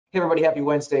Hey everybody, happy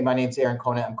Wednesday. My name is Aaron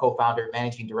Conant. I'm co-founder and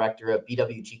managing director of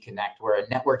BWG Connect. We're a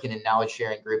networking and knowledge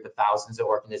sharing group of thousands of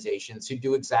organizations who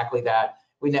do exactly that.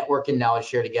 We network and knowledge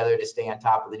share together to stay on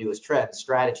top of the newest trends,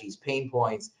 strategies, pain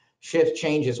points, shift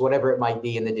changes, whatever it might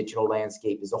be in the digital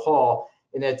landscape as a whole.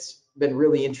 And it's been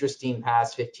really interesting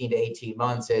past 15 to 18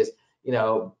 months is,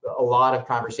 a lot of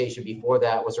conversation before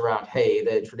that was around, hey,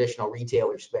 the traditional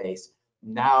retailer space.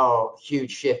 Now,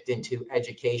 huge shift into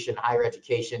education, higher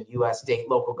education, US, state,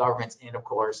 local governments, and of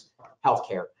course,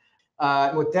 healthcare.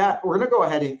 With that, we're going to go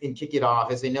ahead and kick it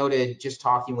off. As I noted, just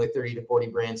talking with 30 to 40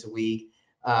 brands a week,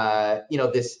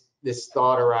 this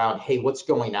thought around, hey, what's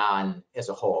going on as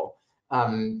a whole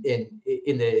in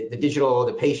the digital,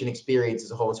 the patient experience as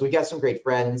a whole. So we've got some great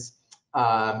friends,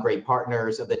 great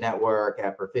partners of the network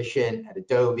at Perficient, at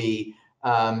Adobe,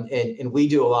 and we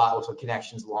do a lot with some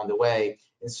connections along the way.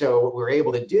 And so what we're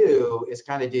able to do is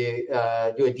kind of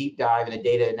do a deep dive and a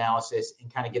data analysis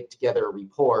and kind of get together a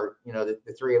report,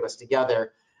 the three of us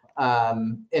together.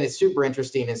 And it's super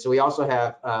interesting. And so we also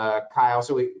have Kyle.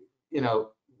 So if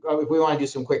we want to do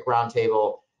some quick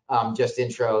roundtable, just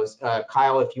intros.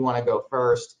 Kyle, if you want to go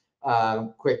first,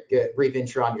 quick brief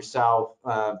intro on yourself,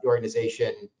 the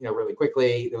organization, really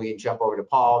quickly. Then we can jump over to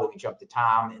Paul. Then we jump to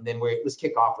Tom, and then let's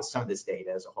kick off with some of this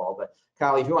data as a whole. But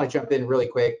Kyle, if you want to jump in really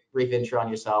quick, brief intro on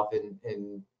yourself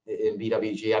in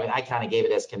BWG. I mean, I kind of gave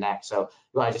it as Connect, so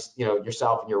you want to just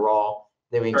yourself and your role.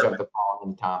 Then we can jump to Paul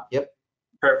and Tom. Yep.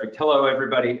 Perfect. Hello,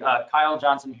 everybody. Kyle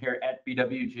Johnson here at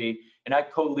BWG, and I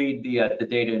co-lead the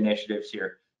data initiatives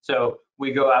here. So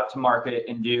we go out to market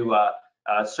and do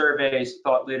surveys,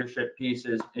 thought leadership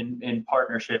pieces in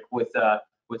partnership with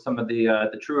some of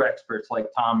the true experts like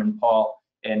Tom and Paul,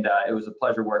 and it was a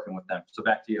pleasure working with them. So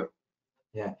back to you.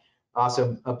 Yeah,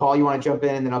 awesome. Paul, you want to jump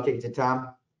in, and then I'll kick it to Tom?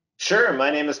 Sure. My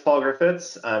name is Paul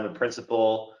Griffiths. I'm a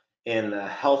principal in the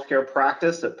healthcare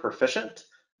practice at Perficient.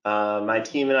 My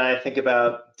team and I think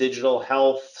about digital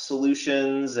health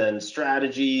solutions and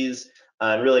strategies,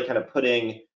 and really kind of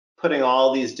putting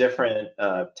all these different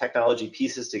technology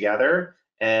pieces together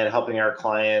and helping our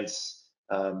clients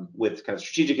with kind of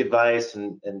strategic advice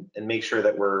and make sure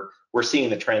that we're seeing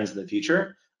the trends in the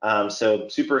future. So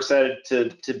super excited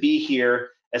to be here,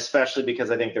 especially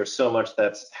because I think there's so much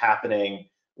that's happening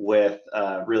with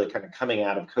really kind of coming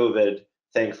out of COVID,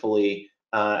 thankfully.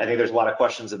 I think there's a lot of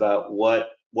questions about what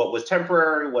was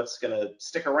temporary, what's going to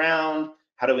stick around,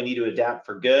 how do we need to adapt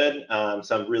for good.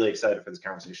 So I'm really excited for this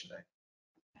conversation today.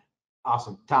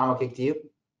 Awesome. Tom, I'll kick to you.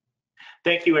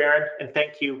 Thank you, Aaron, and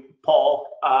thank you, Paul.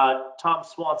 Tom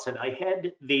Swanson. I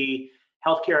head the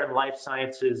Healthcare and Life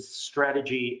Sciences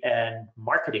Strategy and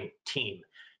Marketing team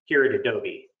here at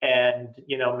Adobe. And,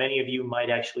 many of you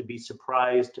might actually be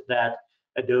surprised that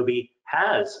Adobe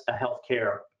has a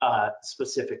healthcare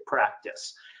specific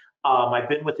practice. I've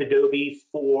been with Adobe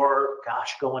for,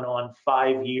 going on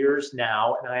 5 years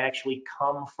now, and I actually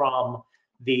come from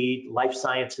the life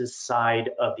sciences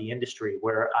side of the industry,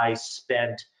 where I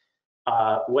spent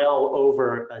well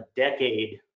over a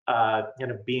decade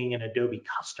being an Adobe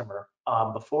customer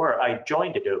before I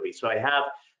joined Adobe. So I have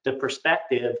the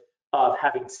perspective of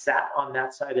having sat on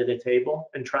that side of the table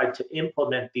and tried to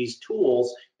implement these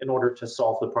tools in order to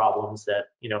solve the problems that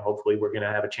hopefully we're going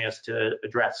to have a chance to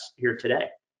address here today.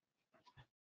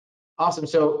 Awesome.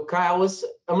 So Kyle,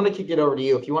 I'm going to kick it over to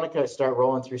you. If you want to kind of start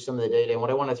rolling through some of the data, and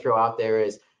what I want to throw out there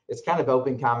is it's kind of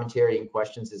open commentary and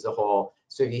questions as a whole.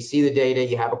 So if you see the data,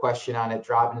 you have a question on it,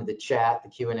 drop into the chat, the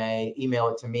Q&A, email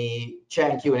it to me. Chat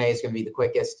and Q&A is going to be the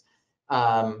quickest.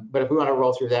 But if we want to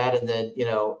roll through that, and then,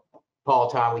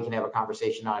 Paul, Tom, we can have a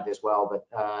conversation on it as well. But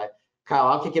Kyle,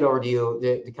 I'll kick it over to you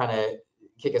to kind of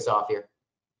kick us off here.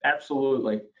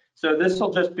 Absolutely. So this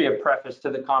will just be a preface to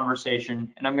the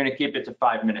conversation, and I'm going to keep it to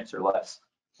 5 minutes or less.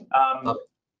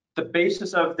 The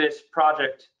basis of this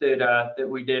project that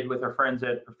we did with our friends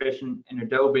at Perficient and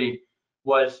Adobe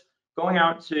was going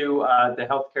out to the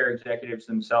healthcare executives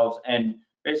themselves and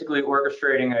basically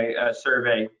orchestrating a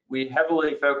survey. We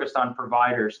heavily focused on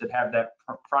providers that have that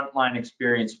frontline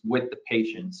experience with the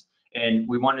patients, and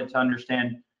we wanted to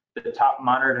understand the top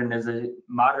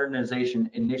modernization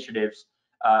initiatives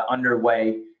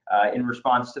underway in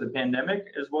response to the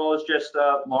pandemic, as well as just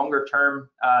longer term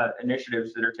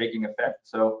initiatives that are taking effect.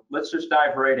 So let's just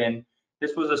dive right in.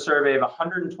 This was a survey of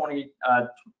 120,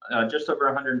 just over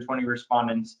 120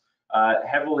 respondents,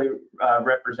 heavily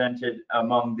represented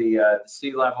among the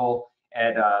C-level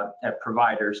at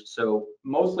providers. So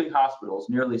mostly hospitals.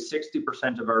 Nearly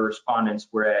 60% of our respondents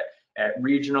were at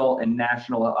regional and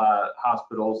national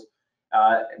hospitals,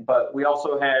 but we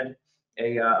also had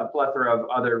a plethora of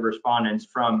other respondents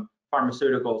from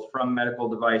pharmaceuticals, from medical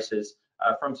devices,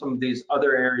 from some of these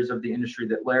other areas of the industry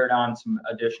that layered on some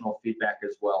additional feedback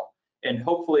as well. And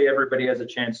hopefully everybody has a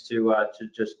chance to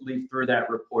just leaf through that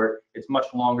report. It's much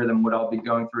longer than what I'll be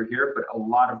going through here, but a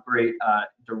lot of great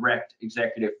direct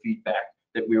executive feedback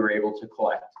that we were able to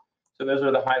collect. So those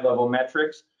are the high-level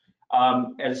metrics.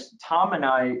 As Tom and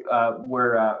I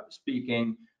were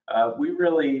speaking, we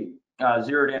really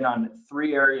zeroed in on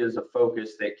 3 areas of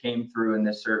focus that came through in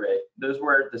this survey. Those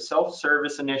were the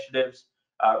self-service initiatives,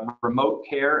 remote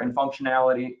care and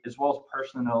functionality, as well as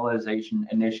personalization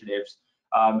initiatives.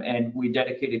 And we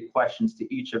dedicated questions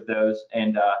to each of those,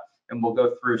 and we'll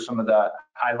go through some of the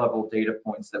high-level data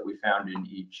points that we found in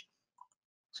each.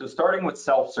 So starting with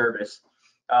self-service,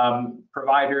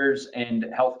 providers and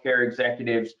healthcare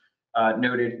executives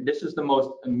noted this is the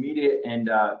most immediate and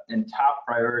top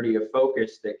priority of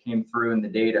focus that came through in the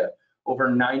data. Over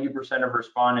 90% of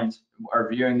respondents are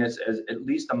viewing this as at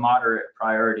least a moderate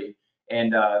priority,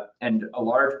 and a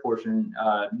large portion,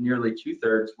 nearly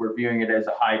 2/3, were viewing it as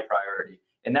a high priority.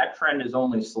 And that trend is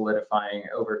only solidifying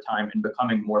over time and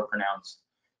becoming more pronounced.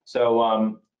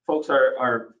 So folks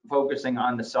are focusing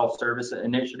on the self-service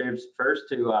initiatives first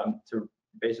to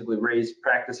basically raise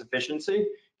practice efficiency,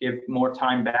 give more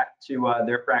time back to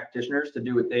their practitioners to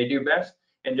do what they do best,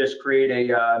 and just create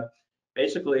a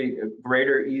basically a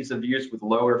greater ease of use with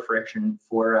lower friction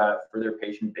for their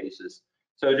patient bases.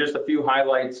 So just a few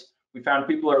highlights. We found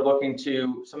people are looking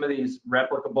to some of these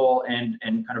replicable and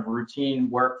kind of routine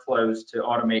workflows to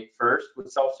automate first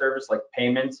with self-service, like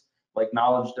payments, like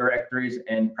knowledge directories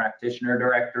and practitioner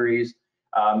directories,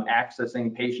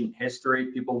 accessing patient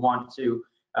history. People want to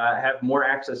have more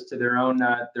access to their own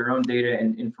data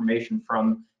and information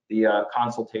from the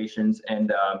consultations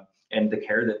and the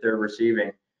care that they're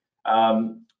receiving.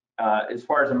 As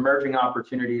far as emerging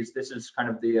opportunities, this is kind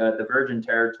of the virgin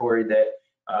territory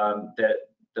that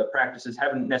the practices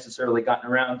haven't necessarily gotten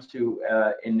around to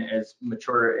in as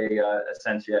mature a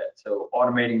sense yet. So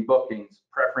automating bookings,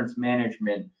 preference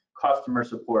management, customer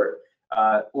support,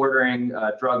 ordering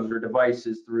drugs or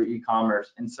devices through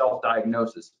e-commerce, and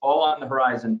self-diagnosis, all on the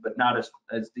horizon, but not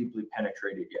as deeply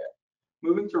penetrated yet.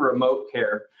 Moving to remote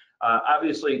care,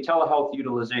 obviously telehealth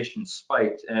utilization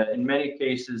spiked, in many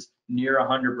cases near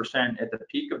 100% at the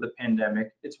peak of the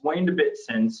pandemic. It's waned a bit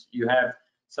since. You have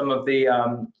some of the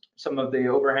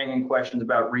overhanging questions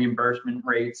about reimbursement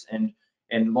rates and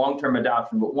long-term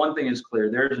adoption. But one thing is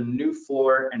clear: there's a new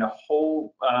floor and a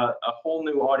whole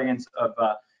new audience of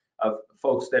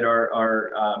folks that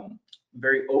are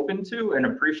very open to and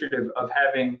appreciative of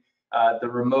having the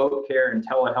remote care and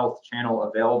telehealth channel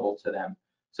available to them.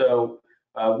 So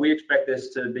we expect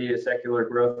this to be a secular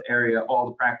growth area. All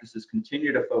the practices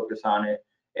continue to focus on it.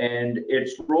 And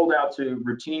it's rolled out to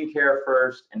routine care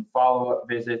first and follow-up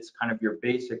visits, kind of your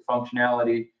basic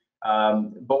functionality,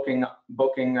 booking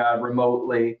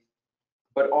remotely.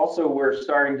 But also we're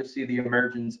starting to see the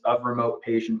emergence of remote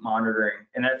patient monitoring,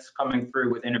 and that's coming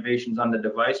through with innovations on the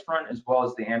device front as well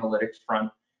as the analytics front.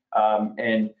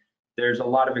 And there's a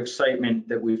lot of excitement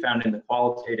that we found in the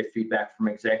qualitative feedback from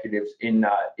executives in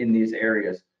these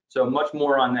areas. So much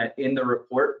more on that in the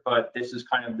report, but this is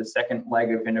kind of the second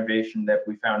leg of innovation that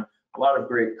we found a lot of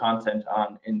great content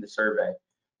on in the survey.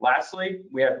 Lastly,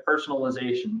 we have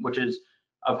personalization, which is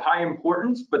of high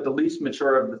importance, but the least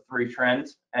mature of the 3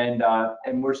 trends. And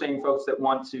we're seeing folks that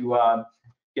want to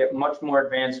get much more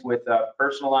advanced with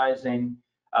personalizing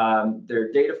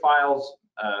their data files,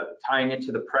 tying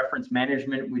into the preference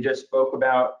management we just spoke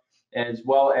about, as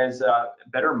well as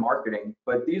better marketing.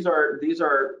 But these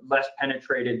are less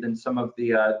penetrated than some of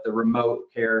the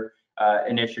remote care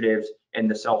initiatives and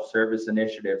the self-service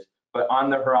initiatives. But on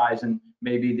the horizon,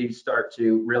 maybe these start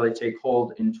to really take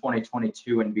hold in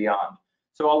 2022 and beyond.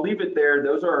 So I'll leave it there.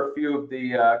 Those are a few of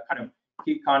the kind of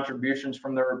key contributions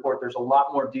from the report. There's a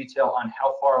lot more detail on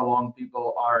how far along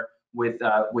people are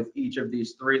with each of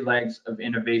these 3 legs of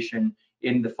innovation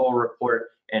in the full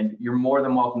report, and you're more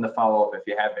than welcome to follow up if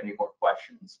you have any more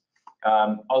questions.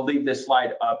 I'll leave this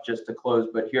slide up just to close,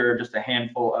 but here are just a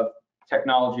handful of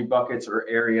technology buckets or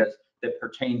areas that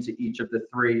pertain to each of the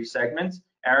 3 segments.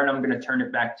 Aaron, I'm going to turn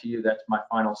it back to you. That's my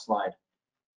final slide.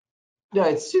 Yeah,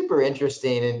 it's super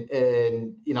interesting,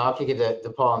 and I'll kick it to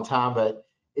Paul and Tom, but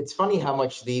it's funny how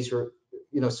much these were,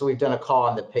 so we've done a call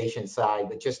on the patient side,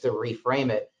 but just to reframe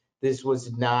it, this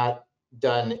was not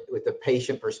done with the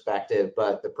patient perspective,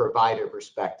 but the provider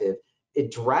perspective.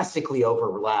 It drastically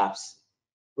overlaps,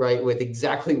 right, with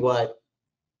exactly what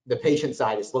the patient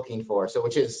side is looking for. So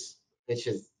which is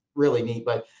really neat.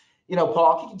 But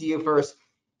Paul, kicking to you first.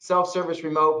 Self-service,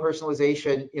 remote,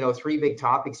 personalization, 3 big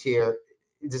topics here.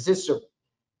 Does this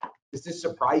Does this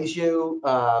surprise you?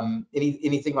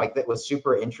 Anything like that was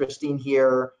super interesting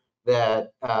here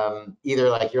that either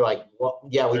like you're like, well,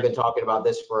 yeah, we've been talking about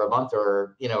this for a month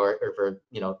or, or for,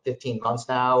 15 months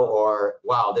now, or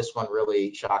wow, this one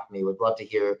really shocked me. Would love to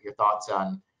hear your thoughts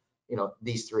on,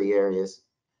 these three areas.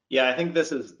 Yeah, I think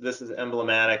this is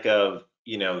emblematic of,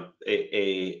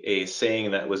 a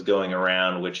saying that was going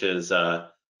around, which is,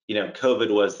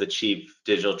 COVID was the chief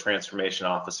digital transformation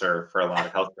officer for a lot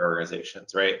of healthcare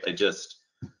organizations, right?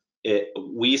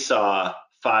 We saw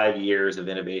 5 years of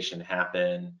innovation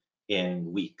happen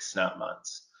in weeks, not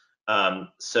months.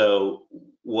 So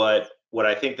what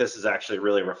I think this is actually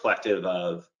really reflective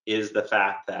of is the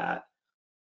fact that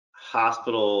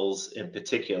hospitals in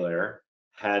particular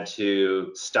had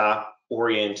to stop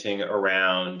orienting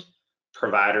around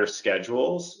provider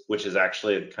schedules, which is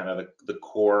actually kind of the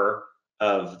core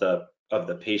of the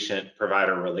patient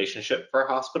provider relationship for a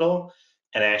hospital,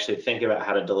 and actually think about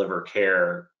how to deliver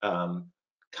care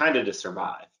kind of to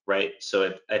survive, right?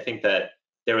 So I think that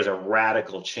there was a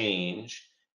radical change,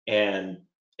 and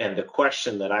the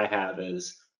question that I have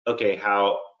is, okay,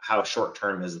 how short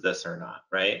term is this or not,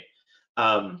 right?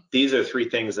 These are three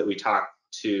things that we talk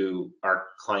to our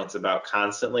clients about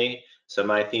constantly. So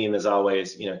my theme is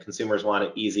always, consumers want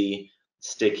it easy,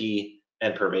 sticky,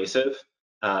 and pervasive,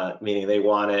 meaning they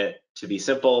want it to be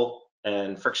simple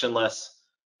and frictionless.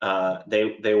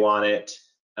 They want it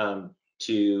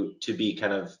to be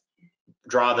kind of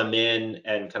draw them in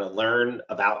and kind of learn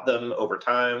about them over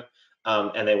time,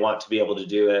 and they want to be able to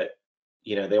do it.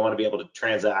 They want to be able to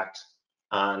transact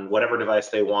on whatever device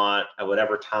they want at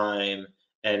whatever time,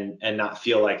 and not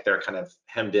feel like they're kind of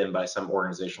hemmed in by some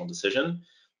organizational decision.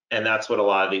 And that's what a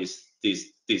lot of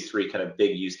these three kind of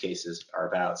big use cases are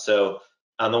about. So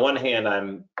on the one hand,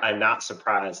 I'm not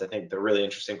surprised. I think the really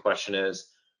interesting question is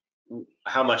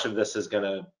how much of this is going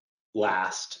to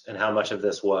last, and how much of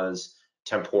this was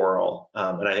temporal.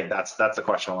 And I think that's the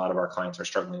question a lot of our clients are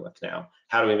struggling with now.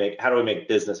 How do we make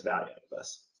business value out of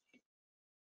this?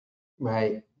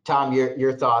 Right, Tom,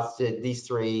 your thoughts? Did these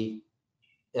three,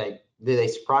 did they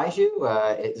surprise you?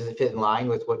 Does it fit in line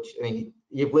with what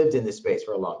you've lived in this space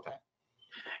for a long time?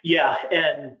 Yeah,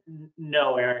 and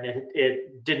no, Aaron,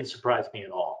 it didn't surprise me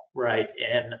at all, right?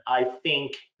 And I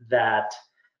think that,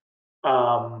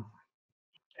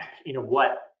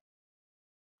 what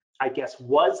I guess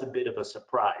was a bit of a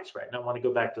surprise, right? And I want to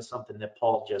go back to something that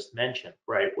Paul just mentioned,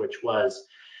 right? Which was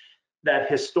that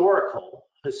historically,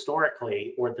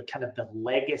 or the kind of the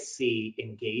legacy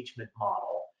engagement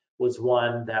model was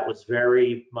one that was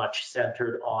very much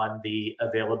centered on the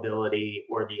availability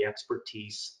or the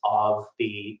expertise of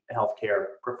the healthcare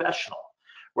professional,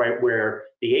 right? Where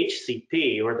the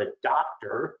HCP or the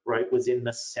doctor, right, was in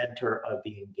the center of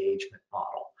the engagement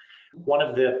model. One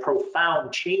of the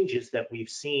profound changes that we've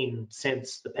seen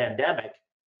since the pandemic,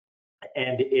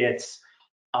 and it's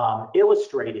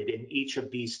illustrated in each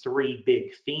of these three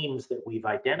big themes that we've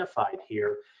identified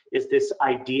here, is this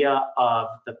idea of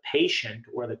the patient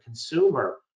or the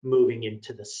consumer moving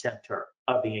into the center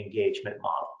of the engagement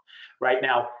model. Right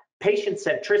now, patient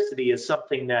centricity is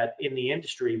something that in the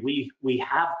industry we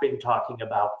have been talking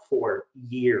about for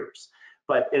years,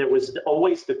 but it was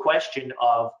always the question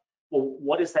of, well,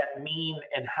 what does that mean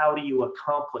and how do you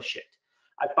accomplish it?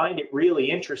 I find it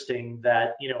really interesting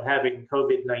that, having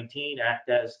COVID-19 act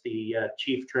as the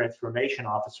chief transformation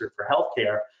officer for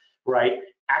healthcare, right,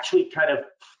 actually kind of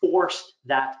forced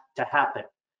that to happen,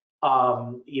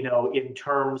 in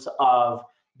terms of,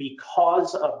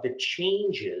 because of the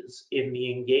changes in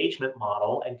the engagement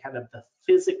model and kind of the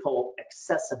physical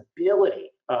accessibility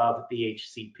of the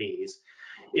HCPs,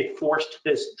 it forced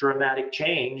this dramatic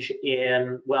change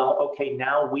in, well, okay,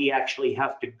 now we actually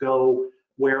have to go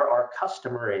where our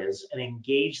customer is and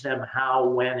engage them how,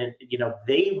 when, and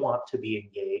they want to be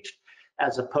engaged,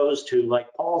 as opposed to, like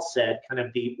Paul said, kind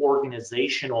of the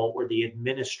organizational or the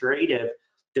administrative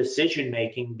decision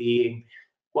making being,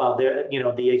 well, the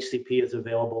HCP is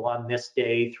available on this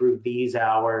day through these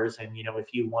hours, and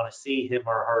if you want to see him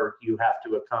or her, you have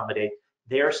to accommodate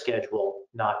their schedule,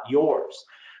 not yours,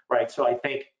 right? So I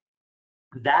think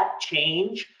that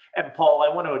change. And Paul,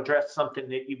 I want to address something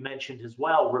that you mentioned as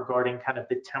well regarding kind of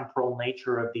the temporal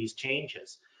nature of these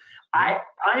changes.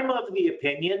 I'm of the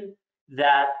opinion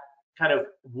that kind of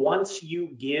once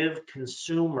you give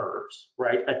consumers,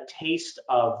 right, a taste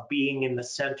of being in the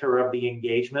center of the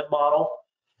engagement model,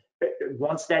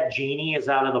 once that genie is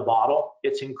out of the bottle,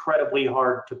 it's incredibly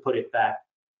hard to put it back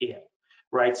in,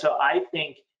 right? So I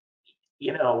think,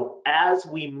 as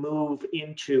we move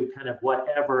into kind of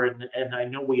whatever, and I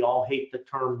know we all hate the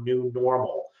term new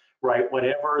normal, right?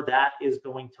 Whatever that is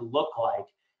going to look like,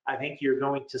 I think you're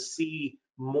going to see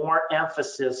more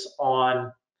emphasis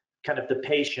on kind of the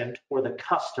patient or the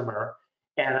customer.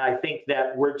 And I think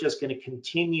that we're just going to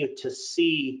continue to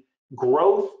see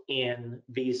growth in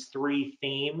these three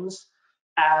themes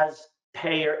as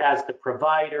the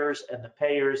providers and the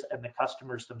payers and the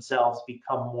customers themselves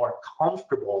become more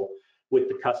comfortable with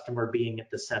the customer being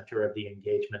at the center of the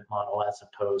engagement model as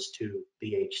opposed to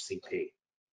the HCP.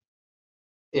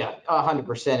 Yeah,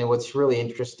 100%. And what's really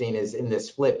interesting is in this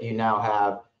flip, you now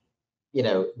have,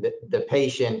 the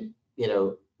patient,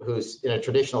 who's in a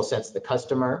traditional sense, the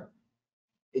customer,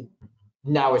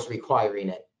 now is requiring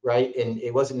it, right? And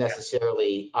it wasn't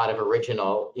necessarily out of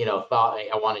original, thought,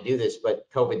 I want to do this, but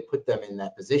COVID put them in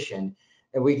that position.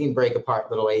 And we can break apart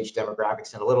little age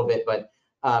demographics in a little bit, but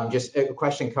just a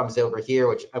question comes over here,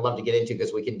 which I'd love to get into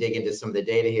because we can dig into some of the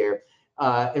data here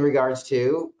in regards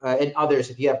to, and others,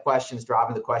 if you have questions, drop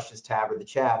in the questions tab or the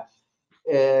chat.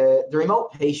 The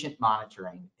remote patient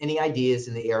monitoring, any ideas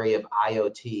in the area of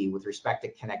IoT with respect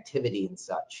to connectivity and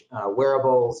such,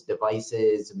 wearables,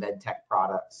 devices, med tech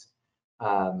products?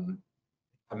 I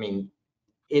mean,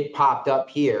 it popped up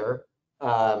here.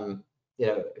 I'd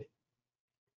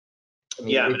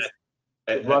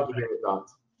love to hear your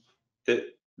thoughts.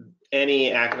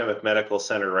 Any academic medical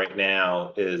center right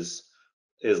now is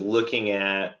looking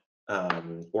at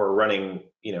or running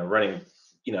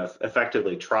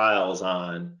effectively trials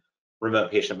on remote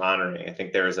patient monitoring. I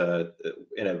think there's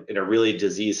in a really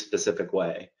disease specific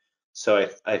way. So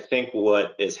I think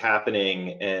what is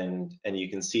happening, and you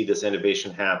can see this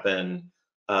innovation happen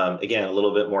again a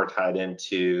little bit more tied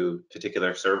into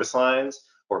particular service lines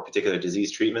or particular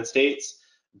disease treatment states,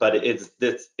 but it's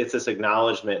this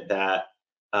acknowledgement that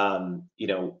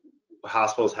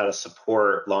hospitals how to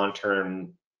support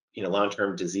long-term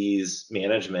disease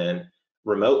management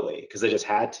remotely because they just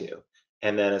had to.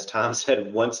 And then, as Tom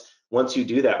said, once you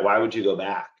do that, why would you go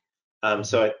back?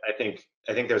 So I think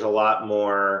there's a lot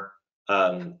more.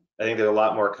 I think there's a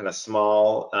lot more kind of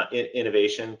small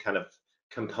innovation, kind of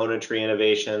componentry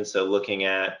innovation. So looking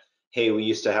at, hey, we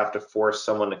used to have to force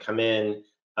someone to come in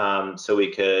so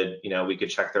we could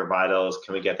check their vitals.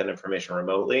 Can we get that information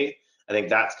remotely? I think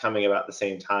that's coming about the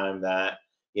same time that,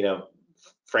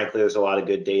 frankly, there's a lot of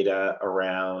good data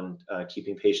around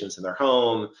keeping patients in their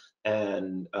home,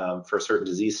 and for certain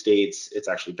disease states, it's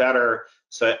actually better.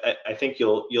 So I think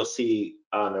you'll see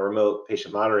on the remote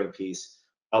patient monitoring piece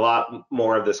a lot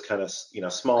more of this kind of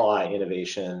small I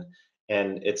innovation,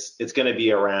 and it's going to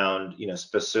be around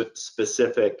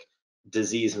specific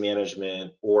disease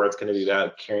management, or it's going to be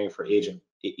about caring for aging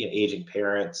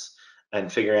parents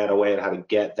and figuring out a way on how to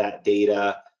get that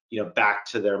data back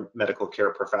to their medical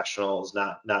care professionals,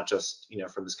 not just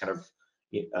from this kind of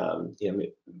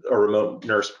a remote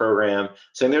nurse program.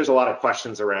 So there's a lot of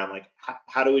questions around like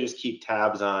how do we just keep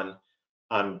tabs on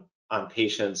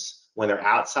patients when they're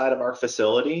outside of our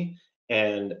facility,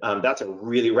 and that's a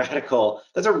really radical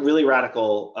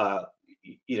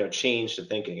change to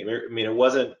thinking. I mean it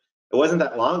wasn't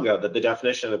that long ago that the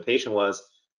definition of a patient was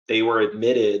they were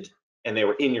admitted and they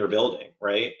were in your building,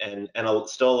 right? And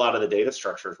still a lot of the data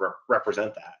structures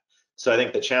represent that. So I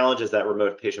think the challenges that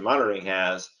remote patient monitoring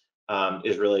has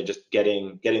is really just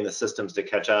getting the systems to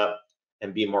catch up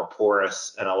and be more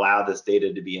porous and allow this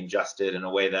data to be ingested in a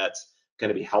way that's going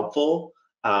to be helpful.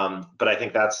 But I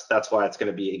think that's why it's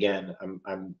going to be, again,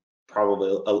 I'm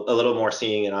probably a little more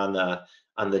seeing it on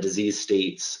the disease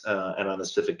states and on the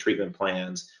specific treatment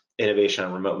plans, innovation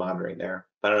on remote monitoring there.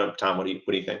 But I don't know, Tom, what do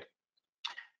you think?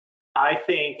 I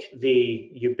think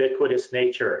the ubiquitous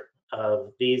nature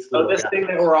of these this thing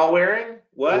that we're all wearing?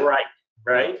 What?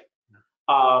 Right.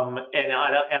 And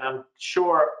I'm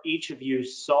sure each of you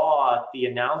saw the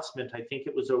announcement, I think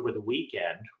it was over the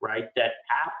weekend, right, that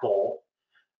Apple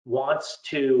wants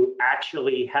to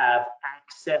actually have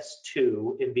access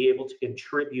to and be able to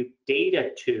contribute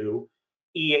data to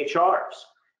EHRs,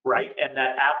 right? And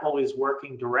that Apple is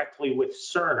working directly with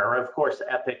Cerner. Of course,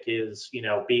 Epic is,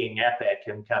 being Epic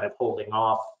and kind of holding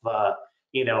off,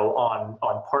 on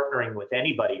partnering with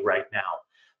anybody right now.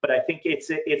 But I think it's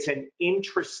an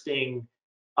interesting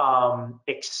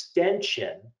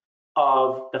extension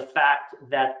of the fact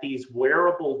that these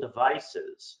wearable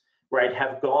devices, right,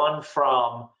 have gone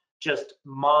from just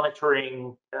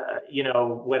monitoring,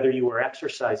 whether you were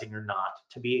exercising or not,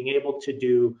 to being able to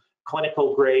do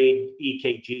clinical grade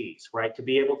EKGs, right, to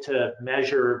be able to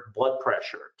measure blood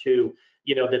pressure, to,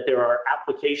 that there are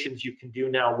applications you can do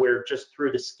now where just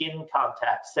through the skin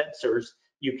contact sensors,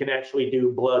 you can actually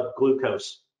do blood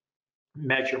glucose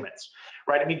measurements,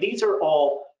 right? I mean, these are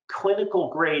all clinical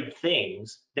grade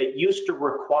things that used to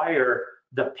require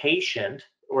the patient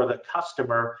or the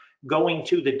customer going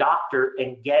to the doctor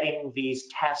and getting these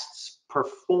tests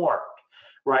performed,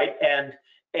 right? And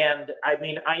I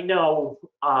mean, I know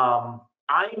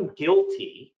I'm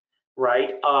guilty,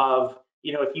 right, of,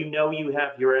 if you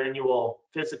have your annual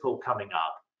physical coming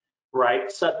up,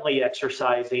 right, suddenly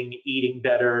exercising, eating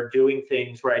better, doing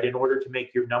things, right, in order to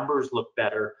make your numbers look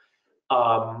better,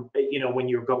 when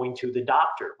you're going to the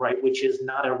doctor, right, which is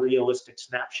not a realistic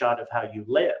snapshot of how you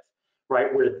live,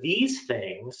 right, where these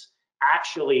things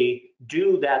actually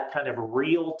do that kind of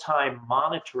real-time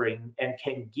monitoring and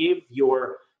can give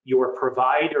your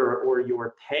provider or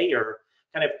your payer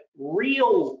kind of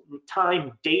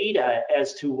real-time data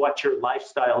as to what your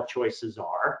lifestyle choices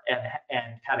are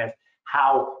and kind of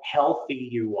how healthy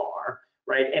you are,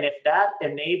 right? And if that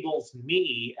enables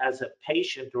me as a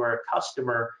patient or a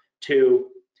customer to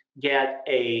get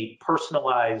a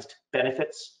personalized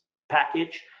benefits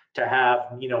package, to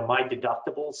have my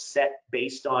deductibles set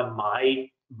based on my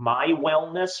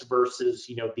wellness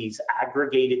versus these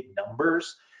aggregated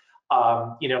numbers,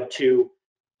 to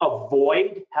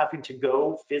avoid having to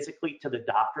go physically to the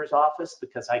doctor's office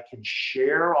because I can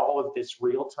share all of this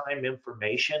real-time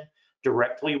information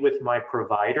directly with my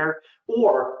provider.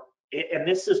 And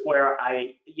this is where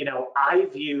I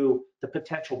view the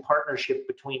potential partnership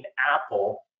between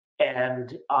Apple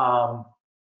and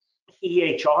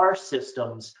EHR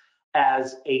systems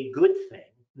as a good thing,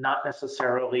 not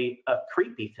necessarily a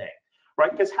creepy thing,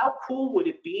 right? Because how cool would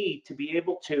it be to be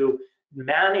able to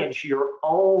manage your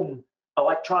own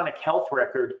electronic health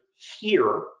record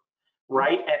here,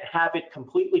 right, and have it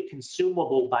completely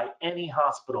consumable by any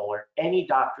hospital or any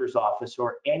doctor's office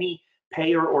or any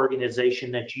payer organization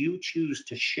that you choose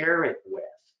to share it with,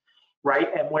 right,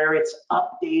 and where it's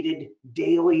updated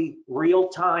daily, real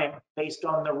time, based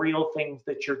on the real things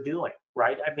that you're doing,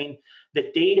 right? I mean,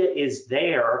 the data is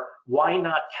there. Why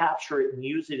not capture it and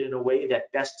use it in a way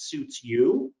that best suits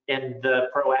you and the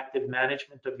proactive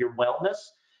management of your wellness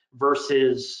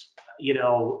versus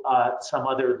some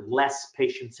other less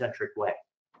patient-centric way?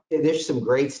 There's some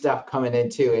great stuff coming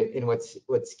into it, and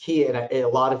what's key, and a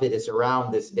lot of it is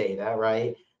around this data,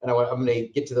 right? And I'm going to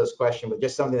get to those questions, but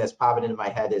just something that's popping into my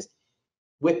head is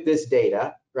with this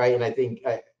data, right? And I think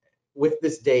with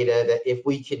this data, that if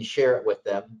we can share it with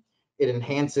them, it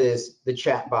enhances the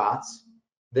chat bots,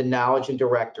 the knowledge and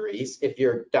directories, if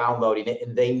you're downloading it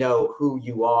and they know who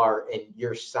you are and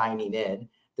you're signing in,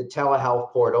 the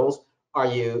telehealth portals,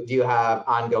 do you have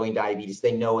ongoing diabetes?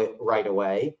 They know it right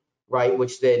away, right?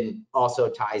 Which then also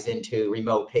ties into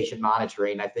remote patient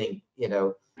monitoring. I think,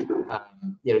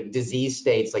 disease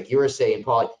states, like you were saying,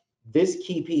 Paul, this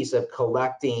key piece of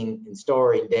collecting and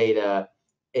storing data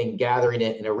and gathering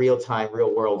it in a real-time,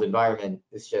 real-world environment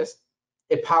is just,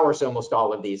 it powers almost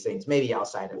all of these things, maybe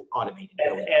outside of automated.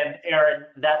 And Aaron,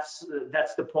 that's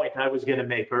the point I was going to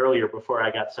make earlier before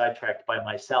I got sidetracked by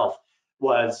myself,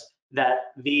 was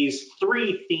that these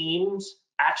three themes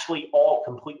actually all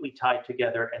completely tie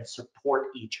together and support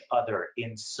each other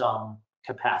in some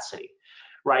capacity,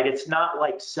 right? It's not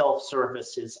like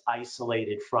self-service is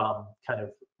isolated from kind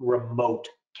of remote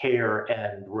care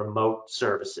and remote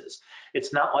services.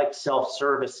 It's not like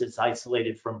self-service is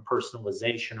isolated from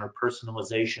personalization or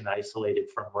personalization isolated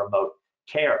from remote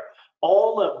care.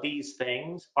 All of these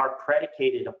things are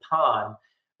predicated upon,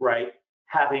 right,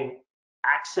 having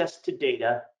access to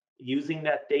data, using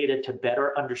that data to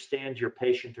better understand your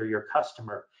patient or your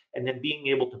customer, and then being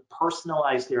able to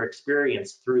personalize their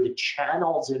experience through the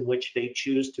channels in which they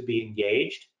choose to be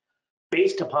engaged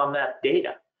based upon that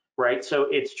data, right? So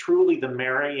it's truly the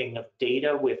marrying of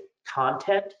data with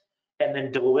content and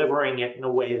then delivering it in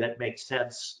a way that makes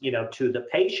sense, to the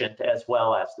patient as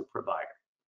well as the provider.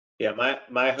 Yeah,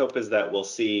 my hope is that we'll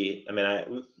see. I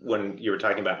mean, when you were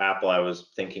talking about Apple, I was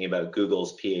thinking about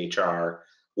Google's PHR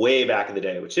way back in the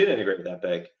day, which didn't integrate that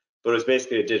big, but it was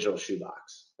basically a digital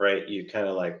shoebox, right? You kind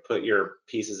of like put your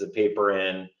pieces of paper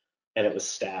in and it was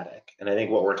static. And I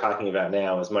think what we're talking about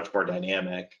now is much more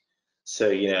dynamic. So,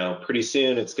 pretty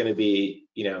soon it's going to be,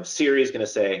 Siri's going to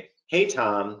say, hey,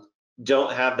 Tom,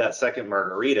 don't have that second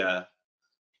margarita.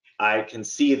 I can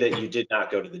see that you did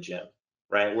not go to the gym,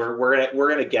 right? We're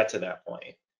gonna get to that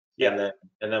point, Yeah.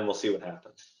 and then we'll see what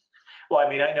happens. Well, I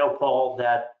mean, I know, Paul,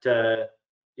 that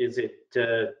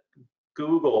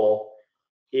Google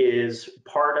is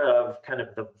part of kind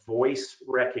of the voice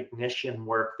recognition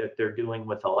work that they're doing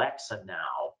with Alexa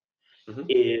now,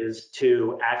 is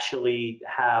to actually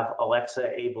have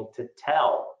Alexa able to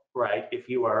tell, right, if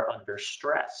you are under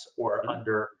stress or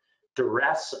under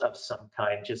duress of some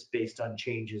kind, just based on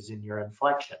changes in your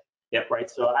inflection. Yep. Right.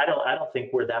 So I don't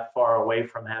think we're that far away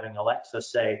from having Alexa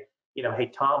say,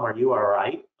 hey, Tom, are you all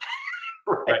right?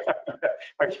 Right.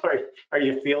 Are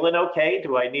you feeling okay?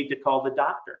 Do I need to call the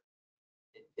doctor?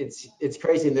 It's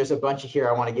crazy, and there's a bunch of here.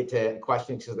 I want to get to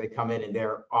questions because they come in and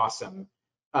they're awesome.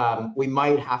 We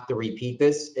might have to repeat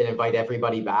this and invite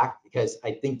everybody back because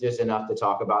I think there's enough to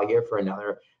talk about here for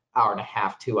another hour and a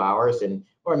half, 2 hours, and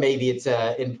or maybe it's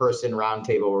a in-person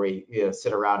roundtable where we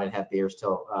sit around and have beers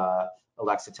till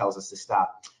Alexa tells us to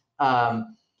stop.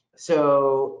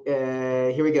 So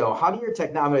here we go. How do your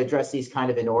I'm going to address these kind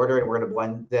of in order, and we're going to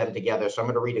blend them together. So I'm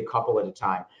going to read a couple at a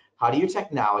time. How do your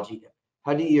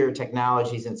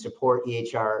technologies and support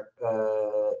EHR?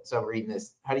 So I'm reading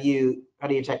this. How do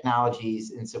your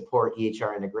technologies and support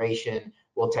EHR integration?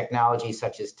 Will technologies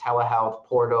such as telehealth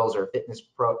portals or fitness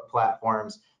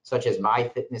platforms such as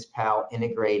MyFitnessPal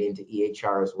integrate into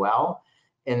EHR as well?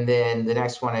 And then the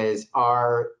next one is,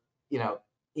 are EMR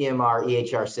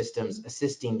EHR systems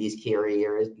assisting these key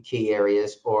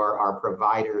areas, or are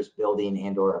providers building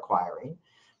and or acquiring?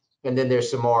 And then there's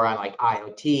some more on like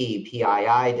IoT,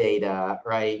 PII data,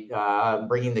 right?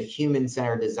 Bringing the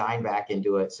human-centered design back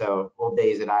into it. So old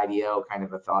days at IDEO, kind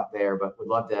of a thought there, but would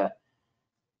love to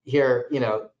hear,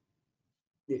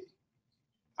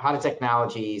 how do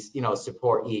technologies,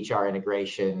 support EHR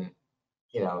integration,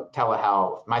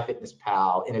 telehealth,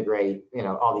 MyFitnessPal, integrate,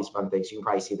 all these fun things. You can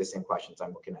probably see the same questions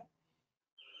I'm looking at.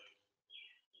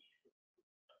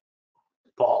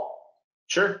 Paul?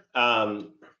 Sure.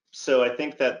 So I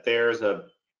think that there's a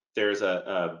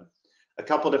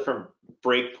couple different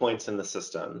breakpoints in the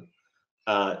system.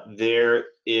 There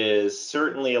is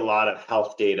certainly a lot of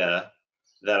health data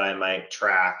that I might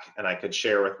track and I could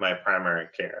share with my primary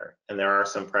care. And there are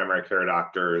some primary care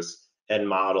doctors and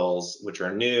models which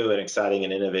are new and exciting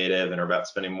and innovative and are about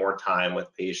spending more time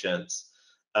with patients.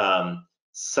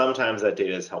 Sometimes that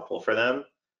data is helpful for them.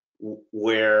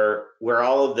 Where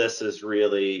all of this is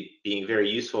really being very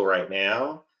useful right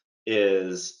now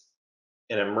is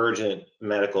an emergent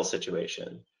medical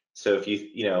situation. So if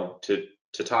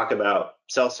to talk about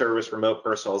self-service remote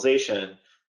personalization,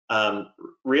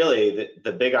 really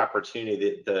the big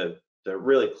opportunity, the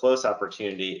really close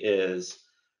opportunity is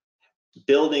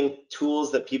building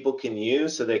tools that people can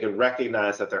use so they can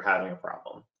recognize that they're having a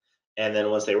problem. And then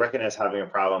once they recognize having a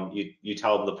problem, you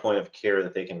tell them the point of care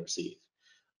that they can receive.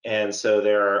 And so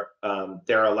there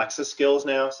are Alexa skills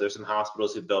now. So there's some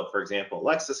hospitals who built, for example,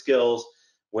 Alexa skills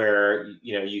where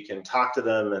you can talk to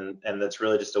them, and that's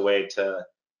really just a way to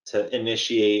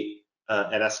initiate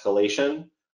an escalation,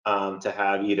 to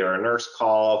have either a nurse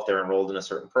call if they're enrolled in a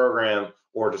certain program,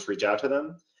 or just reach out to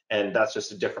them. And that's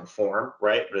just a different form,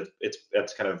 right? But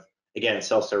it's kind of, again,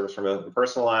 self-service, remote, and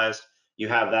personalized. You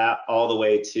have that all the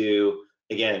way to,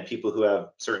 again, people who have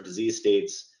certain disease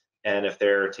states. And if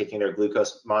they're taking their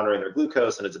glucose, monitoring their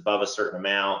glucose, and it's above a certain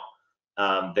amount,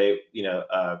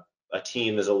 a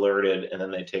team is alerted, and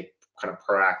then they take kind of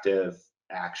proactive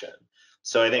action.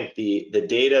 So I think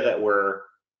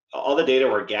all the data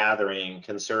we're gathering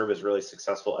can serve as really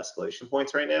successful escalation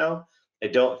points right now. I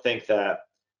don't think that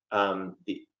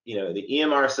the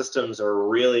EMR systems are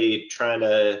really trying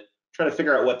to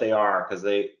figure out what they are, because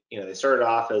they started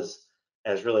off as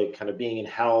really kind of being in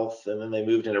health, and then they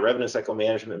moved into revenue cycle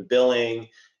management and billing,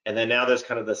 and then now there's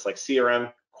kind of this like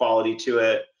CRM quality to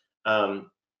it,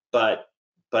 but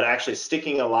actually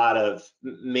sticking a lot of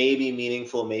maybe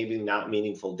meaningful, maybe not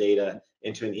meaningful data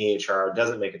into an EHR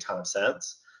doesn't make a ton of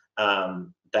sense.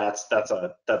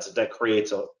 That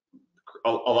creates a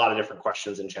lot of different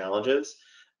questions and challenges.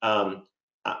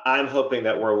 I'm hoping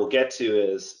that where we'll get to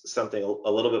is something a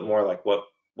little bit more like what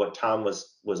Tom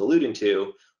was alluding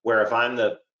to, where if I'm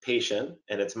the patient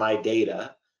and it's my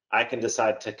data, I can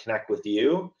decide to connect with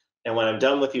you, and when I'm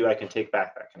done with you, I can take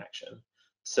back that connection.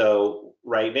 So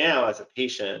right now, as a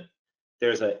patient,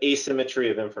 there's an asymmetry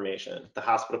of information. The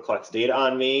hospital collects data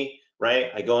on me,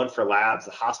 right? I go in for labs,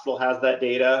 the hospital has that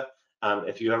data.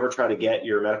 If you ever try to get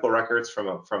your medical records from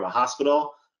a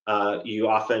hospital, you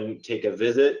often take a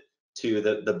visit to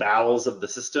the bowels of the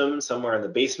system somewhere in the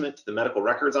basement to the medical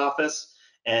records office,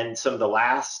 and some of the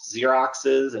last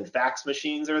Xeroxes and fax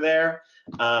machines are there,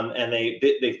 and they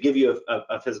give you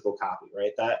a physical copy,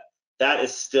 right? That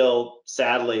is still,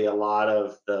 sadly, what a lot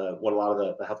of the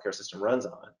healthcare system runs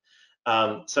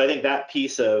on. So I think that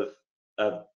piece of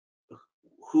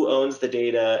who owns the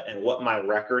data and what my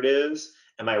record is,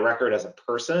 and my record as a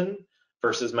person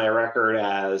versus my record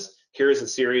as, here's a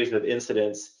series of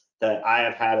incidents that I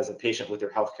have had as a patient with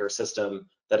your healthcare system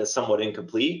that is somewhat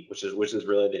incomplete, which is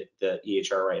really the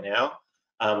EHR right now.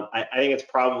 I think it's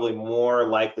probably more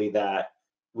likely that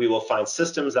we will find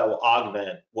systems that will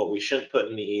augment what we shouldn't put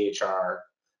in the EHR,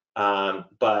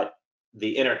 but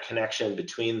the interconnection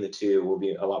between the two will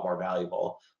be a lot more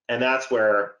valuable. And that's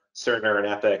where Cerner and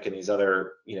Epic and these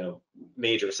other,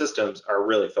 major systems are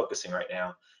really focusing right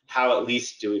now. How at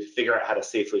least do we figure out how to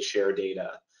safely share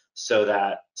data so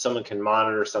that someone can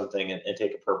monitor something and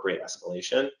take appropriate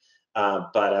escalation.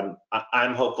 But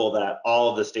I'm hopeful that all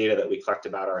of this data that we collect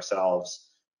about ourselves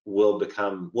will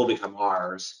become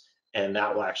ours, and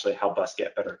that will actually help us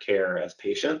get better care as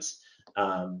patients.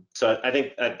 So I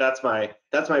think that's my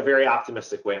very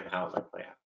optimistic way on how it might play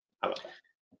out. How about that?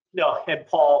 No, and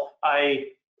Paul, I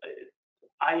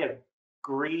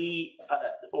agree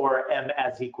or am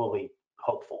as equally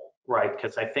hopeful, right?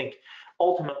 Because I think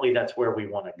ultimately that's where we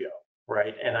want to go,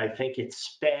 right? And I think it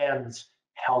spans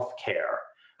healthcare,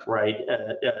 right?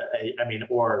 I mean,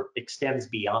 or extends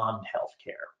beyond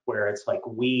healthcare, where it's like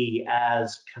we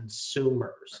as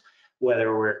consumers,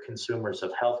 whether we're consumers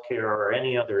of healthcare or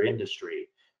any other industry,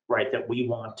 right, that we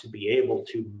want to be able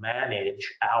to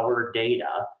manage our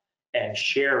data and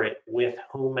share it with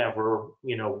whomever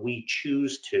we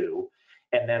choose to,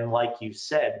 and then, like you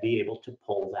said, be able to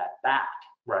pull that back,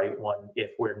 right?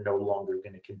 If we're no longer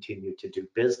going to continue to do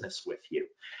business with you.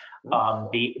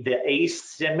 The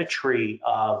asymmetry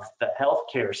of the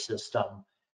healthcare system,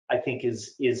 I think,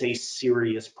 is a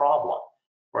serious problem,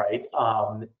 right?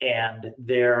 And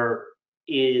there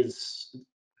is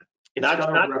not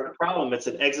a problem. It's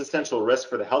an existential risk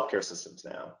for the healthcare systems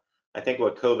now. I think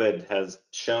what COVID has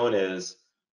shown is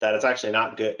that it's actually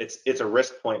not good. It's a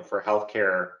risk point for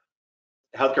healthcare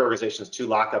organizations to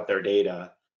lock up their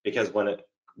data, because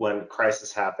when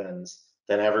crisis happens,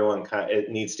 then everyone it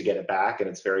needs to get it back, and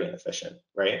it's very inefficient,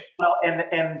 right? Well, and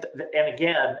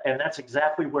again, and that's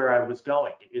exactly where I was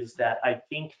going, is that I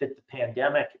think that the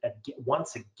pandemic,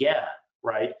 once again,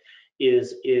 right,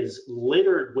 is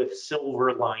littered with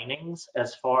silver linings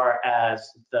as far as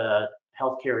the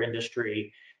healthcare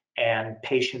industry and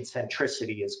patient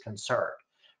centricity is concerned,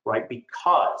 right?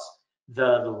 Because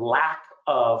the lack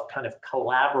of kind of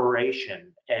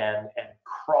collaboration and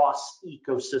cross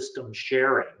ecosystem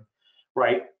sharing,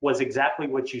 right, was exactly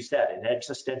what you said, an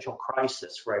existential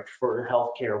crisis, right, for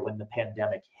healthcare when the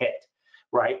pandemic hit,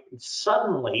 right?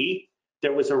 Suddenly,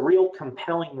 there was a real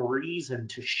compelling reason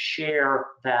to share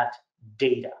that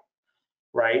data,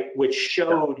 right, which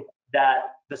showed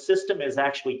that the system is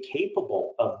actually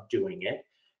capable of doing it.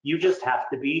 You just have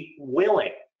to be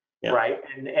willing, right?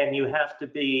 And you have to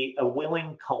be a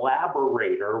willing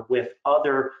collaborator with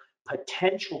other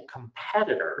potential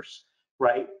competitors,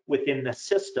 right, within the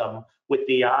system, with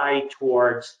the eye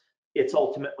towards it's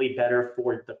ultimately better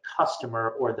for the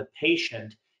customer or the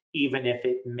patient, even if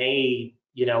it may,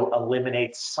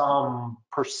 eliminate some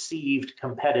perceived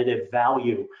competitive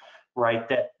value, right,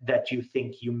 that you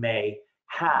think you may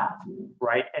have,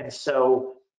 right? And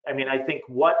so, I mean, I think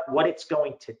what it's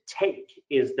going to take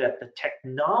is that the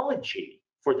technology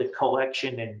for the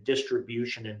collection and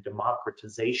distribution and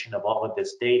democratization of all of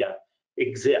this data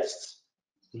exists.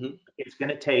 Mm-hmm. It's going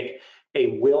to take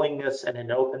a willingness and an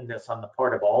openness on the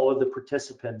part of all of the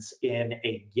participants in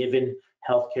a given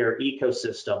healthcare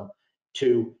ecosystem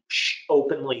to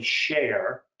openly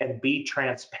share and be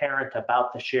transparent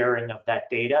about the sharing of that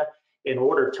data in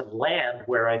order to land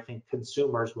where I think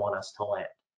consumers want us to land.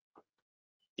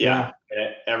 Yeah,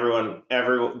 everyone,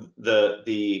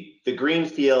 the green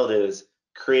field is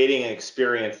creating an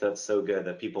experience that's so good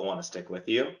that people want to stick with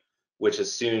you, which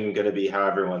is soon going to be how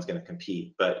everyone's going to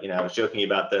compete. But I was joking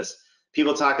about this.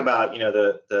 People talk about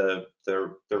the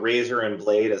razor and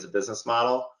blade as a business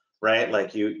model, right?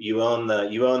 Like you own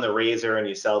the razor and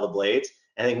you sell the blades.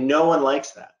 I think no one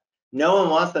likes that. No one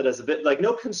wants that as a bit, like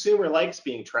no consumer likes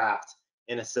being trapped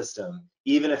in a system,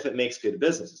 even if it makes good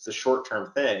business. It's a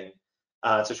short-term thing.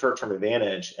 It's a short-term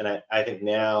advantage, and I think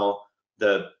now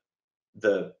the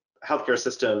healthcare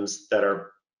systems that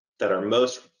are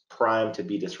most primed to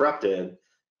be disrupted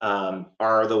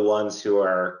are the ones who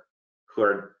are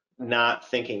not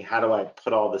thinking, how do I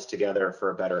put all this together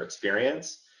for a better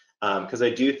experience? Because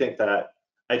I do think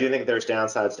there's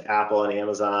downsides to Apple and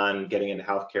Amazon getting into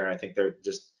healthcare, and I think they're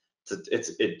just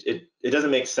it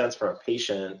doesn't make sense for a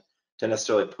patient to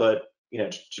necessarily put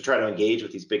to try to engage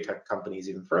with these big tech companies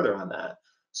even further on that.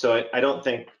 So I don't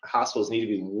think hospitals need to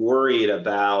be worried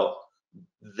about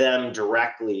them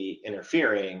directly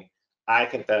interfering. I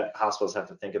think that hospitals have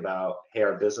to think about, hey,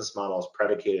 our business model is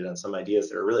predicated on some ideas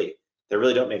that really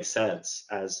don't make sense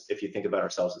as if you think about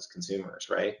ourselves as consumers,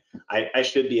 right? I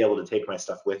should be able to take my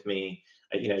stuff with me.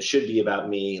 It should be about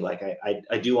me. Like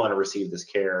I do want to receive this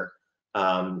care.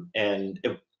 And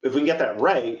if we can get that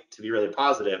right, to be really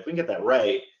positive, if we can get that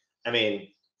right, I mean,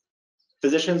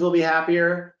 physicians will be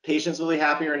happier, patients will be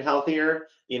happier and healthier.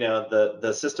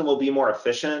 The system will be more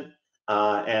efficient,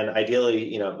 and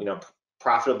ideally,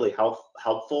 profitably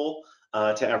helpful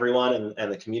to everyone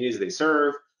and the communities they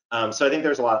serve. So I think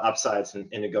there's a lot of upsides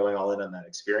into going all in on that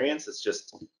experience. It's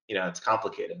just, it's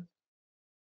complicated.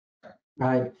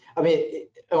 Right. I mean,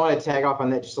 I want to tag off on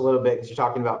that just a little bit because you're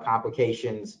talking about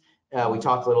complications. We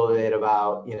talked a little bit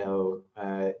about,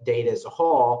 data as a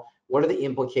whole. What are the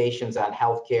implications on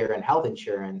healthcare and health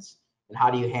insurance, and how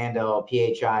do you handle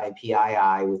PHI and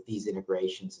PII with these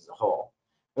integrations as a whole?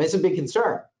 I mean, it's a big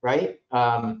concern, right?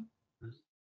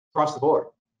 Across the board.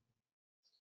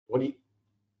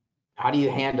 How do you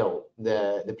handle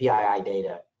the PII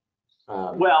data?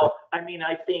 Well, I mean,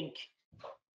 I think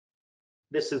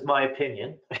this is my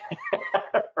opinion,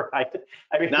 right?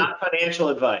 I mean, not financial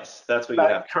advice. That's what you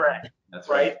have. Correct. That's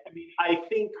right. I mean, I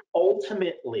think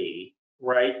ultimately,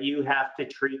 right, you have to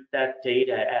treat that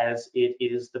data as it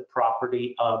is the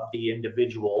property of the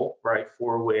individual, right,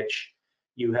 for which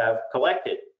you have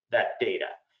collected that data,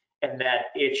 and that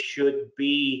it should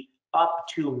be up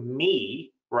to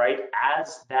me, right,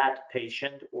 as that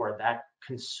patient or that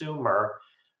consumer,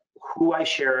 who I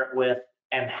share it with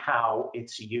and how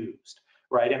it's used,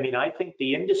 right? I mean, I think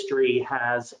the industry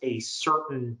has a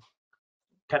certain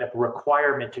kind of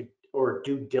requirement or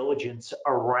due diligence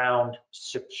around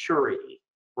security,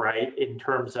 right? In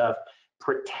terms of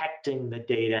protecting the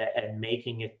data and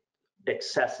making it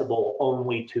accessible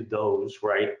only to those,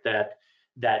 right,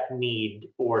 that need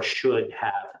or should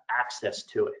have access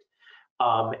to it.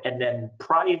 And then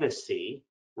privacy,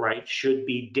 right, should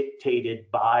be dictated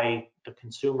by the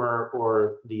consumer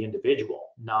or the individual,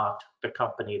 not the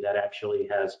company that actually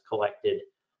has collected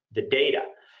the data,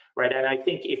 right? And I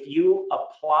think if you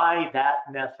apply that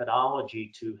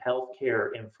methodology to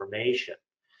healthcare information,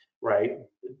 right,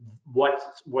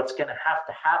 what's going to have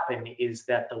to happen is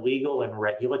that the legal and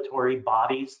regulatory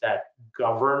bodies that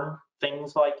govern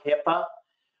things like HIPAA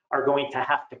are going to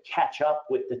have to catch up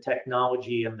with the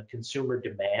technology and the consumer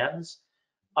demands,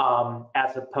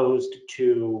 as opposed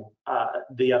to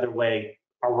the other way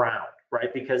around,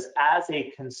 right? Because as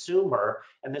a consumer,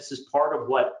 and this is part of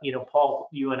what, Paul,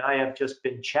 you and I have just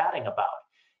been chatting about,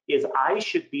 is I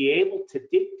should be able to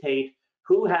dictate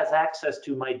who has access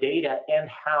to my data and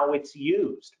how it's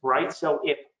used, right? So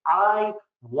if I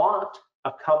want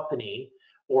a company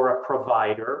or a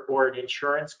provider or an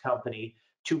insurance company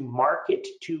to market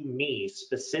to me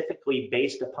specifically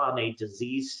based upon a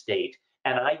disease state,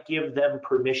 and I give them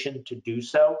permission to do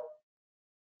so,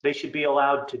 they should be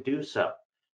allowed to do so,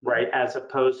 right? As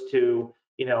opposed to,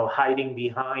 hiding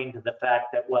behind the fact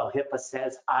that, well, HIPAA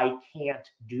says I can't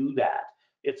do that.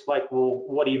 It's like, well,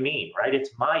 what do you mean, right?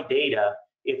 It's my data,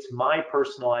 it's my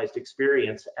personalized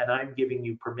experience, and I'm giving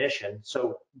you permission,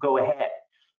 so go ahead,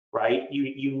 right?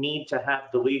 You need to have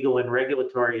the legal and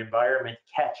regulatory environment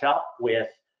catch up with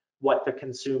what the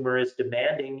consumer is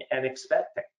demanding and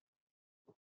expecting.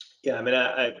 Yeah, I mean,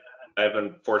 I've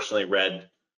unfortunately read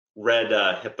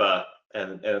HIPAA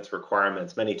and its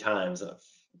requirements many times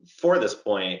for this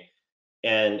point,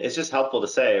 and it's just helpful to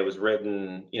say it was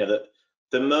written.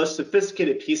 The most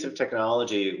sophisticated piece of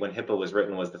technology when HIPAA was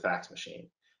written was the fax machine,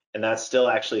 and that's still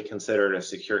actually considered a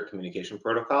secure communication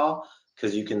protocol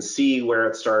because you can see where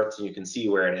it starts and you can see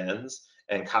where it ends,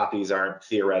 and copies aren't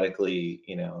theoretically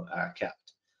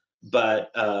kept.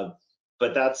 But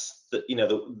that's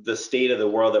the state of the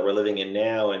world that we're living in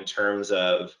now in terms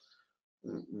of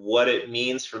what it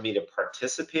means for me to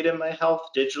participate in my health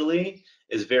digitally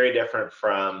is very different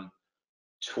from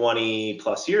 20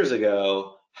 plus years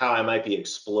ago, how I might be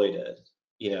exploited,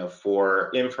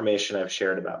 for information I've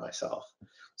shared about myself.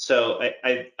 So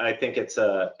I think it's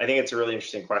a really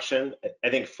interesting question. I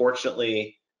think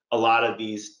fortunately, a lot of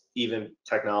these even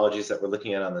technologies that we're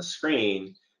looking at on the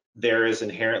screen, there is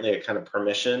inherently a kind of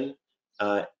permission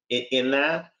in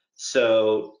that.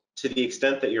 So to the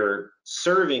extent that you're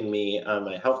serving me on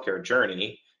my healthcare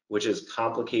journey, which is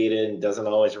complicated and doesn't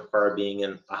always require being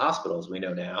in a hospital, as we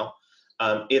know now,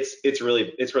 it's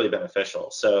really beneficial.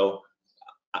 So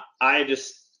I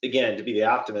just, again, to be the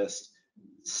optimist,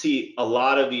 see a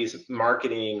lot of these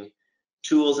marketing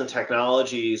tools and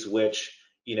technologies which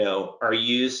are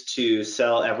used to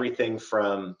sell everything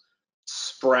from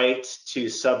Sprite to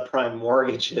subprime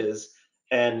mortgages.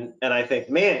 And I think,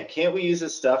 man, can't we use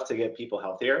this stuff to get people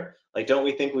healthier? Like, don't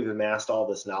we think we've amassed all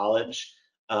this knowledge?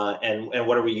 And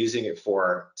what are we using it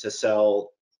for? To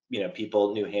sell,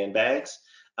 people new handbags?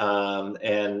 And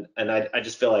I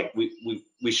just feel like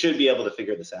we should be able to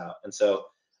figure this out. And so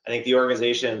I think the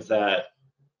organizations that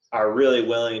are really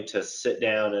willing to sit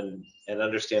down and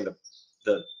understand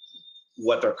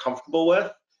what they're comfortable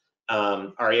with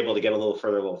are able to get a little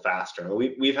further, a little faster. And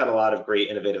we've had a lot of great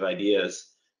innovative ideas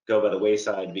go by the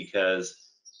wayside because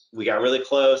we got really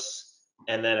close,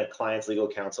 and then a client's legal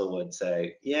counsel would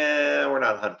say, yeah, we're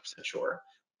not 100% sure.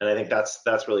 And I think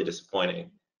that's really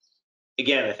disappointing.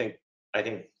 Again, I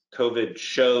think COVID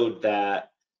showed that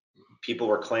people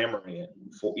were clamoring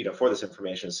for this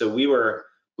information. So we were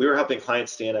helping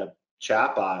clients stand up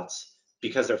chatbots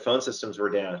because their phone systems were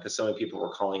down, because so many people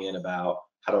were calling in about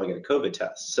how do I get a COVID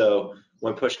test. So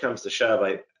when push comes to shove,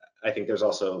 I think there's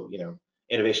also,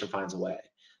 innovation finds a way.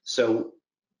 So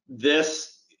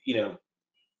this,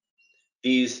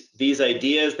 these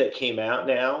ideas that came out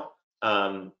now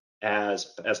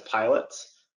as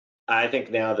pilots, I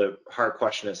think now the hard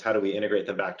question is, how do we integrate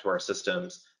them back to our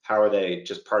systems? How are they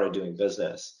just part of doing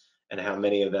business, and how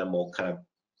many of them will kind of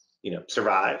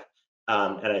survive?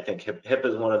 And I think HIP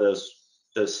is one of those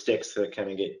sticks that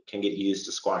kind of can get used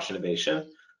to squash innovation.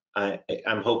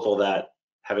 I'm hopeful that,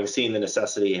 having seen the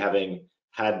necessity, having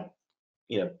had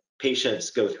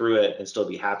patients go through it and still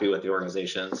be happy with the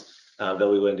organizations,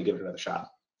 they'll be willing to give it another shot.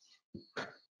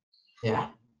 Yeah,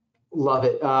 love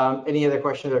it. Any other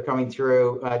questions that are coming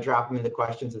through? Drop them in the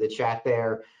questions of the chat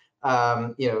there.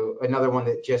 Another one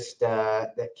that just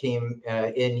that came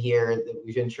in here that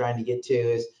we've been trying to get to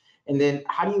is, and then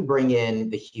how do you bring in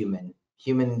the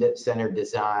human-centered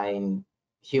design,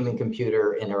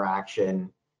 human-computer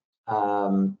interaction?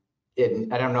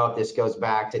 And I don't know if this goes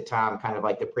back to Tom, kind of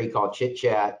like the pre-call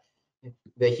chit-chat.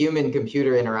 The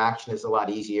human-computer interaction is a lot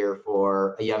easier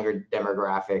for a younger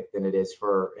demographic than it is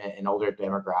for an older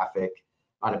demographic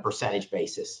on a percentage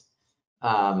basis.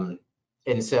 And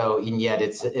yet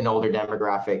it's an older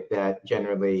demographic that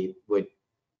generally would,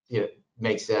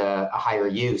 makes a higher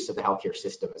use of the healthcare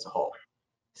system as a whole.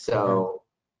 So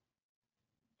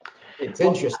it's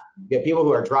interesting. You get people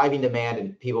who are driving demand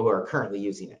and people who are currently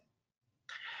using it.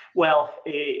 Well,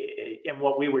 and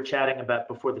what we were chatting about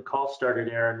before the call started,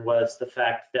 Aaron, was the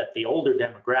fact that the older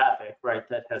demographic, right,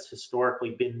 that has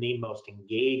historically been the most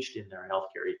engaged in their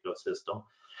healthcare ecosystem,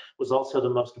 was also the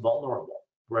most vulnerable,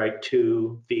 right,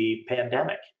 to the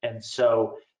pandemic. And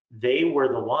so they were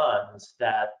the ones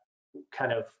that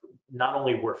kind of not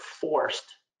only were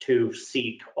forced to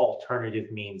seek alternative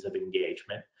means of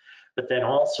engagement, but then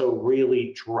also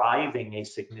really driving a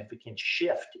significant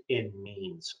shift in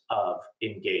means of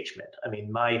engagement. I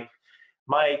mean, my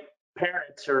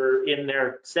parents are in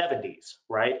their 70s,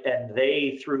 right? And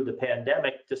they, through the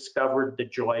pandemic, discovered the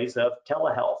joys of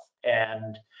telehealth.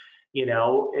 And,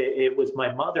 it was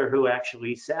my mother who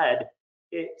actually said,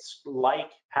 it's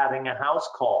like having a house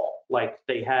call like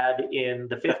they had in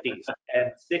the 50s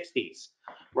and 60s,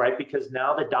 right? Because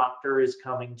now the doctor is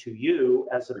coming to you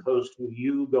as opposed to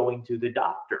you going to the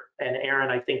doctor. And Aaron,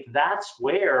 I think that's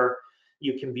where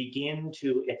you can begin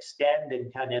to extend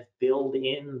and kind of build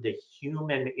in the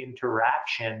human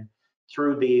interaction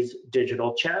through these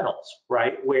digital channels,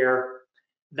 right? Where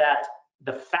that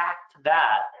the fact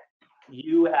that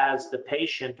you as the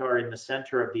patient are in the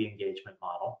center of the engagement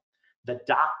model, the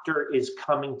doctor is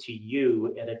coming to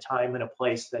you at a time and a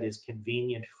place that is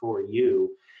convenient for you.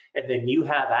 And then you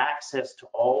have access to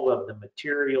all of the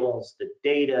materials, the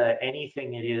data,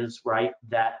 anything it is, right,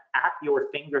 that at your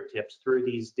fingertips through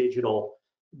these digital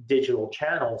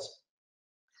channels.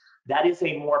 That is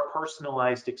a more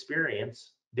personalized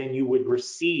experience than you would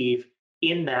receive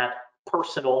in that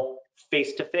personal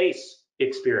face-to-face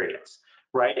experience,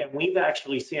 right? And we've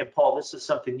actually seen, Paul, this is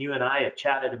something you and I have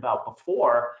chatted about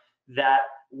before, that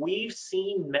we've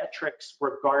seen metrics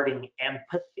regarding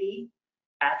empathy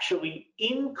actually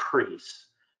increase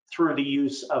through the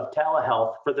use of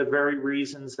telehealth for the very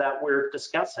reasons that we're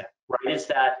discussing, right? Is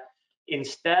that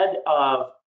instead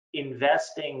of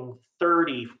investing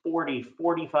 30, 40,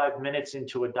 45 minutes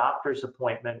into a doctor's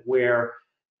appointment where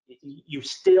you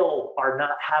still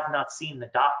have not seen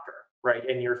the doctor, right?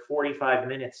 And you're 45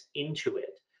 minutes into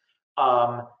it.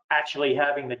 Actually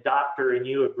having the doctor and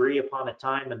you agree upon a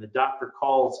time and the doctor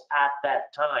calls at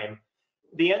that time,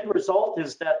 the end result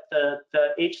is that the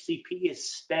HCP is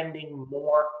spending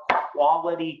more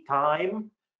quality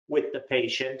time with the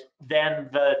patient than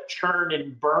the churn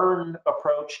and burn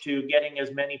approach to getting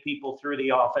as many people through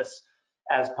the office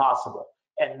as possible.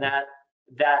 And that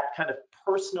kind of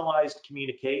personalized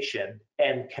communication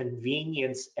and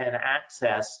convenience and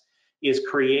access is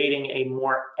creating a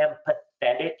more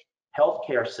empathetic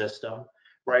healthcare system,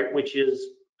 right? Which is,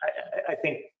 I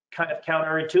think, kind of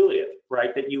counterintuitive,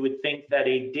 right? That you would think that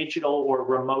a digital or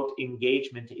remote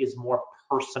engagement is more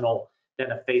personal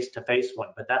than a face-to-face one,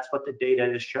 but that's what the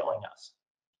data is showing us.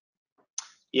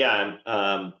 Yeah,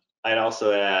 I'd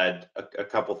also add a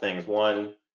couple things.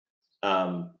 One,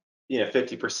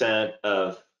 50%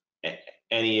 of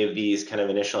any of these kind of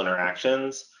initial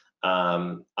interactions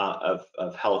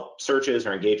of health searches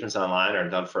or engagements online are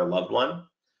done for a loved one.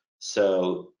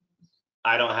 So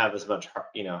I don't have as much,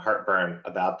 heartburn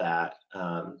about that,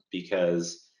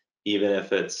 because even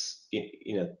if it's,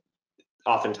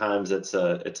 oftentimes it's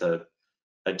a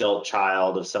adult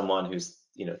child of someone who's,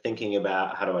 thinking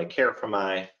about how do I care for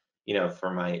my,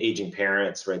 for my aging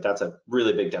parents, right? That's a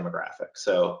really big demographic.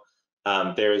 So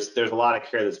there's a lot of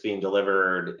care that's being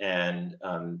delivered, and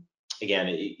again,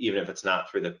 even if it's not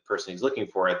through the person who's looking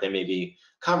for it, they may be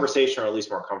conversational or at least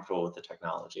more comfortable with the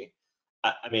technology.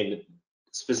 I mean,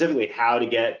 specifically how to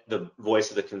get the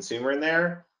voice of the consumer in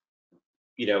there,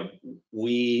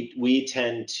 we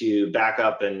tend to back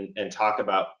up and talk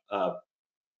about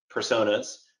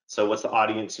personas. So what's the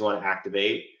audience you want to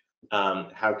activate?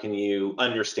 How can you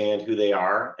understand who they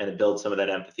are and build some of that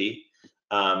empathy?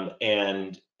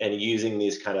 And using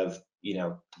these kind of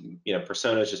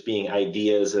personas just being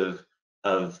ideas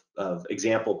of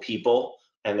example people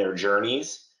and their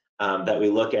journeys, that we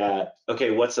look at.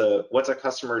 Okay, what's a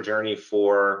customer journey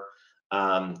for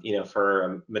for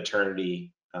a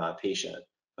maternity patient?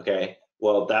 Okay,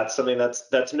 well, that's something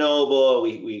that's knowable.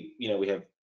 We have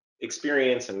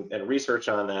experience and research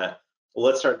on that. Well,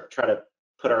 let's try to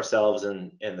put ourselves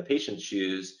in the patient's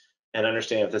shoes and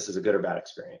understand if this is a good or bad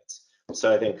experience.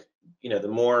 So I think the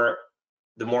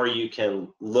more you can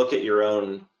look at your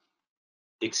own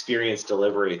experience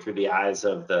delivery through the eyes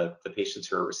of the patients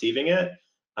who are receiving it,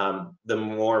 the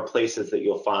more places that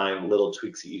you'll find little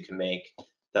tweaks that you can make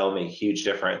that will make a huge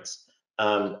difference.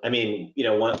 I mean,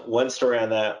 one story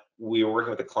on that, we were working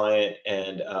with a client,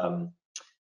 and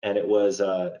it was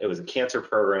a cancer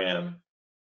program,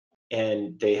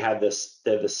 and they had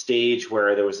the stage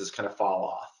where there was this kind of fall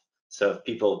off. So if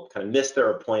people kind of missed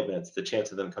their appointments, the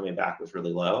chance of them coming back was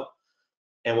really low.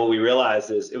 And what we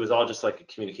realized is it was all just like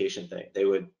a communication thing. They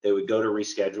would go to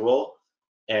reschedule,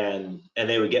 and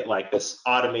they would get like this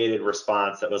automated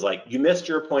response that was like, you missed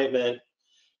your appointment,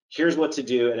 here's what to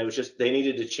do. And it was just, they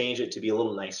needed to change it to be a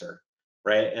little nicer,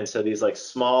 right? And so these like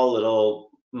small little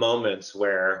moments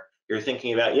where you're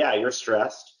thinking about, yeah, you're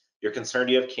stressed, you're concerned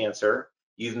you have cancer,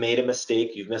 you've made a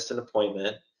mistake, you've missed an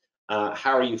appointment.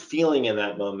 How are you feeling in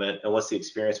that moment, and what's the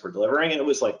experience we're delivering? And it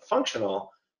was like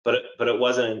functional, but it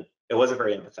wasn't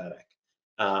very empathetic.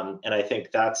 And I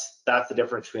think that's the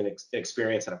difference between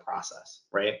experience and a process,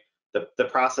 right? The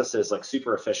process is like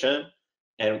super efficient,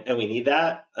 and we need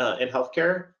that in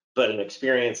healthcare. But an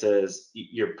experience is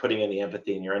you're putting in the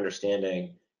empathy and you're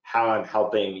understanding how I'm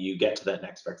helping you get to that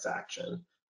next best action.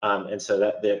 And so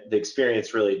that the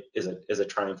experience really is a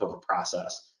triumph of a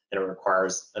process, and it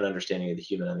requires an understanding of the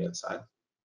human on the other side.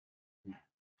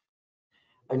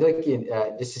 I'm looking,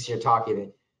 just as you're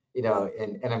talking,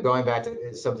 and I'm going back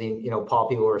to something, Paul,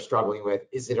 people are struggling with,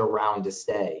 is it around to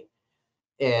stay?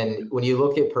 And when you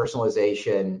look at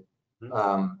personalization,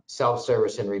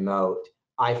 self-service and remote,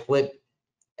 I flip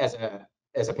as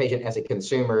a patient, as a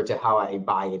consumer, to how I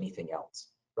buy anything else,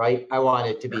 right? I want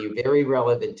it to be very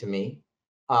relevant to me.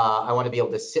 I want to be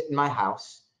able to sit in my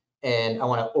house, and I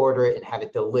want to order it and have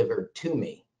it delivered to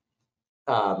me.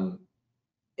 And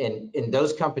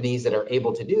those companies that are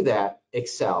able to do that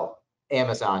excel.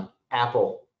 Amazon,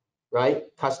 Apple, right?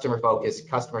 Customer focused,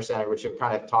 customer centered, which we're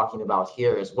kind of talking about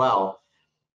here as well.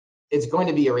 It's going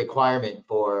to be a requirement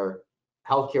for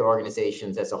healthcare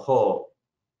organizations as a whole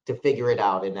to figure it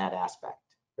out in that aspect,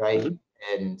 right?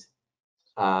 And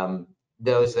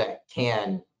those that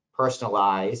can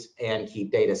personalize and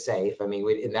keep data safe. I mean,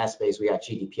 in that space, we got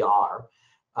GDPR,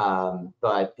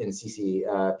 but in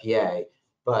CCPA,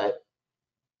 but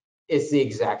it's the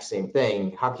exact same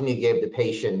thing. How can you give the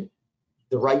patient,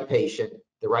 the right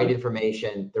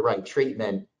information, the right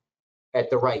treatment at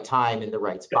the right time in the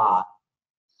right spot?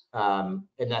 And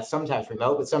that's sometimes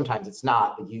remote, but sometimes it's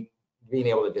not. But you being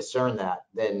able to discern that,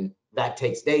 then that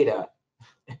takes data.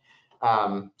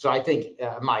 So I think,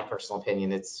 my personal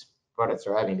opinion, it's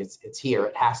here.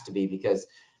 It has to be, because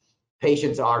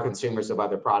patients are consumers of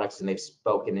other products, and they've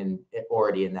spoken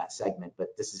already in that segment.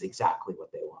 But this is exactly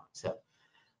what they want. So.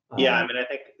 Yeah, I mean, I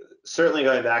think certainly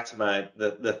going back to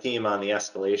the theme on the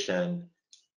escalation,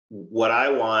 what I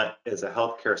want is a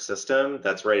healthcare system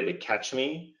that's ready to catch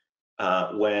me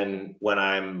when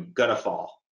I'm gonna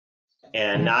fall,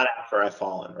 and not after I've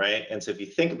fallen, right? And so if you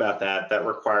think about that, that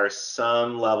requires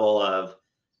some level of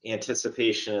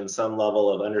anticipation and some level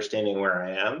of understanding where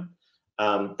I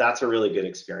am. That's a really good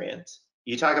experience.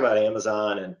 You talk about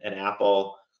Amazon and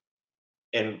Apple,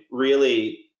 and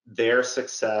really their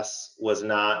success was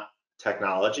not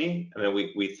technology. I mean,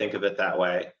 we think of it that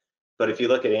way, but if you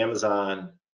look at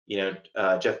Amazon,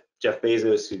 Jeff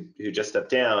Bezos, who just stepped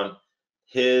down,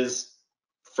 his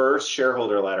first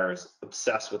shareholder letter is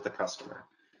obsessed with the customer.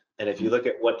 And if you look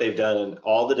at what they've done and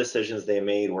all the decisions they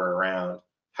made were around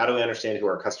how do we understand who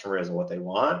our customer is and what they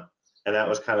want? And that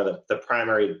was kind of the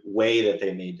primary way that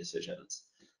they made decisions.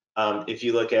 If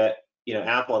you look at,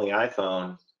 Apple and the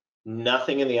iPhone,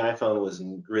 nothing in the iPhone was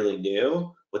really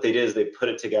new. What they did is they put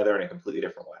it together in a completely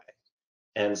different way.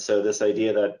 And so this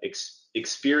idea that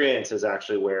experience is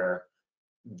actually where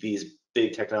these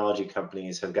big technology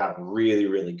companies have gotten really,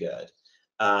 really good.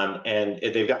 And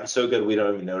they've gotten so good we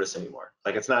don't even notice anymore.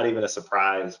 Like, it's not even a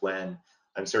surprise when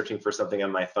I'm searching for something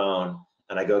on my phone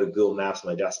and I go to Google Maps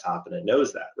on my desktop and it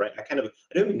knows that, right? I don't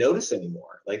even notice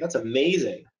anymore. Like, that's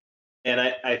amazing. And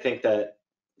I think that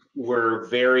we're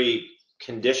very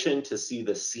conditioned to see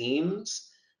the seams,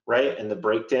 right, and the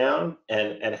breakdown.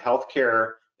 And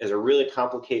healthcare is a really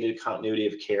complicated continuity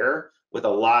of care with a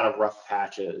lot of rough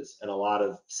patches and a lot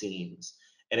of seams.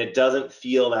 And it doesn't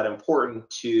feel that important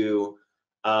to,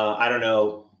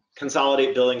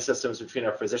 consolidate billing systems between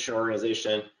our physician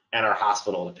organization and our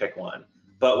hospital, to pick one.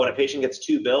 But when a patient gets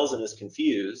two bills and is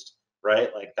confused,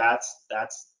 right, like that's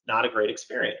not a great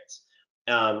experience.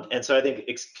 And so I think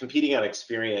competing on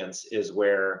experience is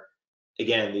where,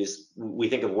 again, we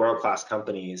think of world-class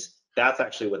companies, that's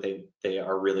actually what they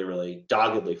are really, really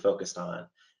doggedly focused on.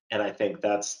 And I think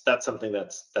that's something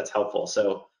that's helpful.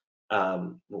 So,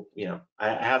 I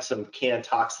have some canned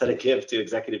talks that I give to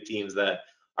executive teams that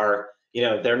are, they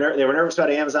were nervous about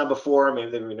Amazon before,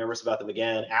 maybe they'll be nervous about them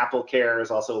again. Apple Care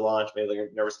is also launched, maybe they're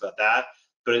nervous about that.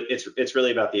 But it's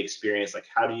really about the experience, like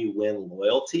how do you win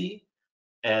loyalty?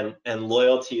 And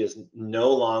loyalty is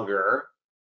no longer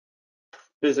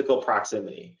physical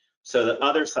proximity. So the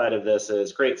other side of this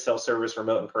is great self-service,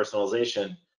 remote, and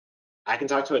personalization. I can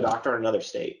talk to a doctor in another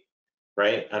state,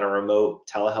 right, at a remote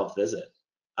telehealth visit.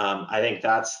 I think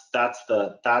that's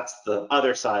the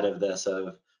other side of this.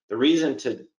 Of the reason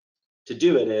to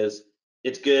do it is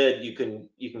it's good. You can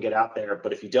get out there,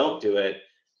 but if you don't do it,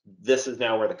 this is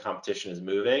now where the competition is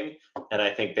moving. And I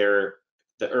think they're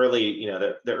the early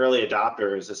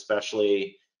adopters,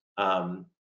 especially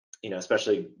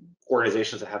especially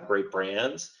organizations that have great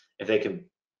brands. If they can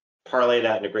parlay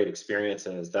that into great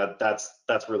experiences,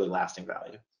 that's really lasting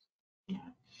value. Yeah.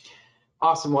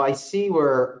 Awesome. Well, I see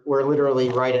we're literally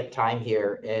right at time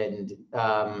here, and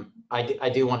I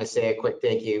do want to say a quick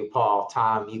thank you, Paul,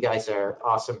 Tom. You guys are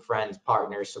awesome friends,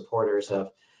 partners, supporters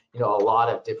of a lot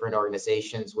of different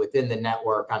organizations within the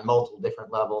network on multiple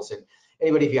different levels. And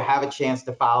anybody, if you have a chance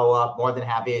to follow up, more than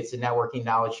happy. It's a networking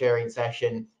knowledge sharing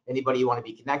session. Anybody you want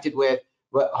to be connected with,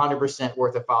 100%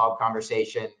 worth a follow-up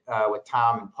conversation with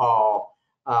Tom and Paul.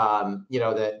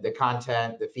 The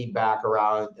content, the feedback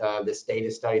around this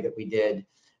data study that we did.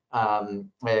 I don't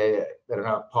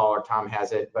know if Paul or Tom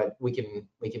has it, but we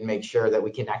can make sure that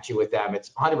we connect you with them. It's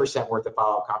 100% worth a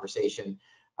follow-up conversation.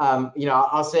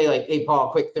 I'll say, like, hey,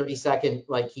 Paul, quick 30-second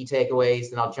key takeaways,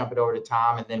 then I'll jump it over to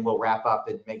Tom, and then we'll wrap up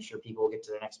and make sure people get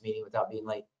to their next meeting without being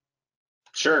late.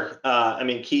 Sure.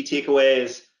 Key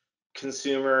takeaways: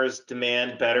 consumers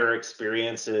demand better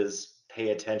experiences. Pay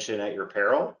attention at your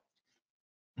peril.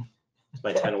 It's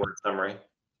my 10-word summary.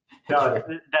 No,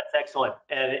 that's excellent.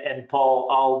 And Paul,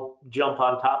 I'll jump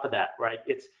on top of that, right?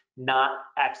 It's not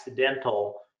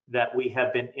accidental that we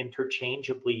have been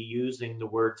interchangeably using the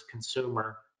words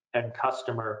consumer and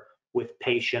customer with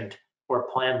patient or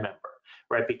plan member,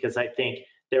 right? Because I think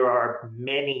there are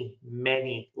many,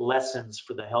 many lessons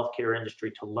for the healthcare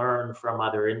industry to learn from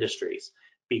other industries,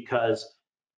 because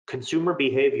consumer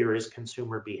behavior is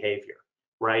consumer behavior,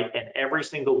 right? And every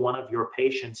single one of your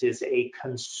patients is a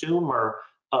consumer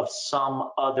of some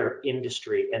other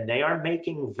industry, and they are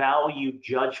making value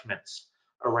judgments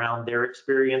around their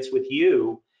experience with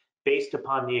you based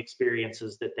upon the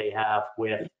experiences that they have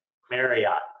with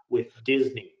Marriott, with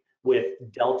Disney, with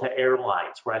Delta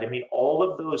Airlines, right? I mean, all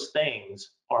of those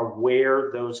things are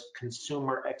where those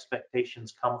consumer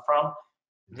expectations come from.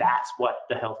 That's what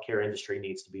the healthcare industry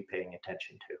needs to be paying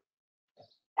attention to.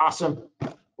 Awesome.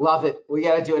 Love it. We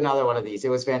got to do another one of these. It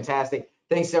was fantastic.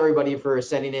 Thanks everybody for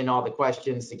sending in all the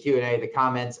questions, the Q&A, the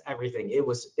comments, everything. It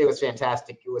was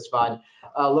fantastic. It was fun.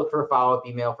 Look for a follow-up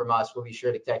email from us. We'll be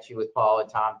sure to text you with Paul and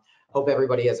Tom. Hope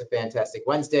everybody has a fantastic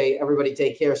Wednesday. Everybody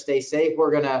take care, stay safe.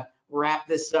 We're going to wrap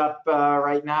this up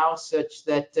right now such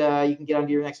that you can get on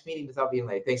to your next meeting without being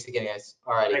late. Thanks again, guys.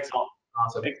 All righty. Thanks all.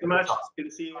 Awesome. Thanks so much. Awesome. Good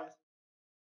to see you guys.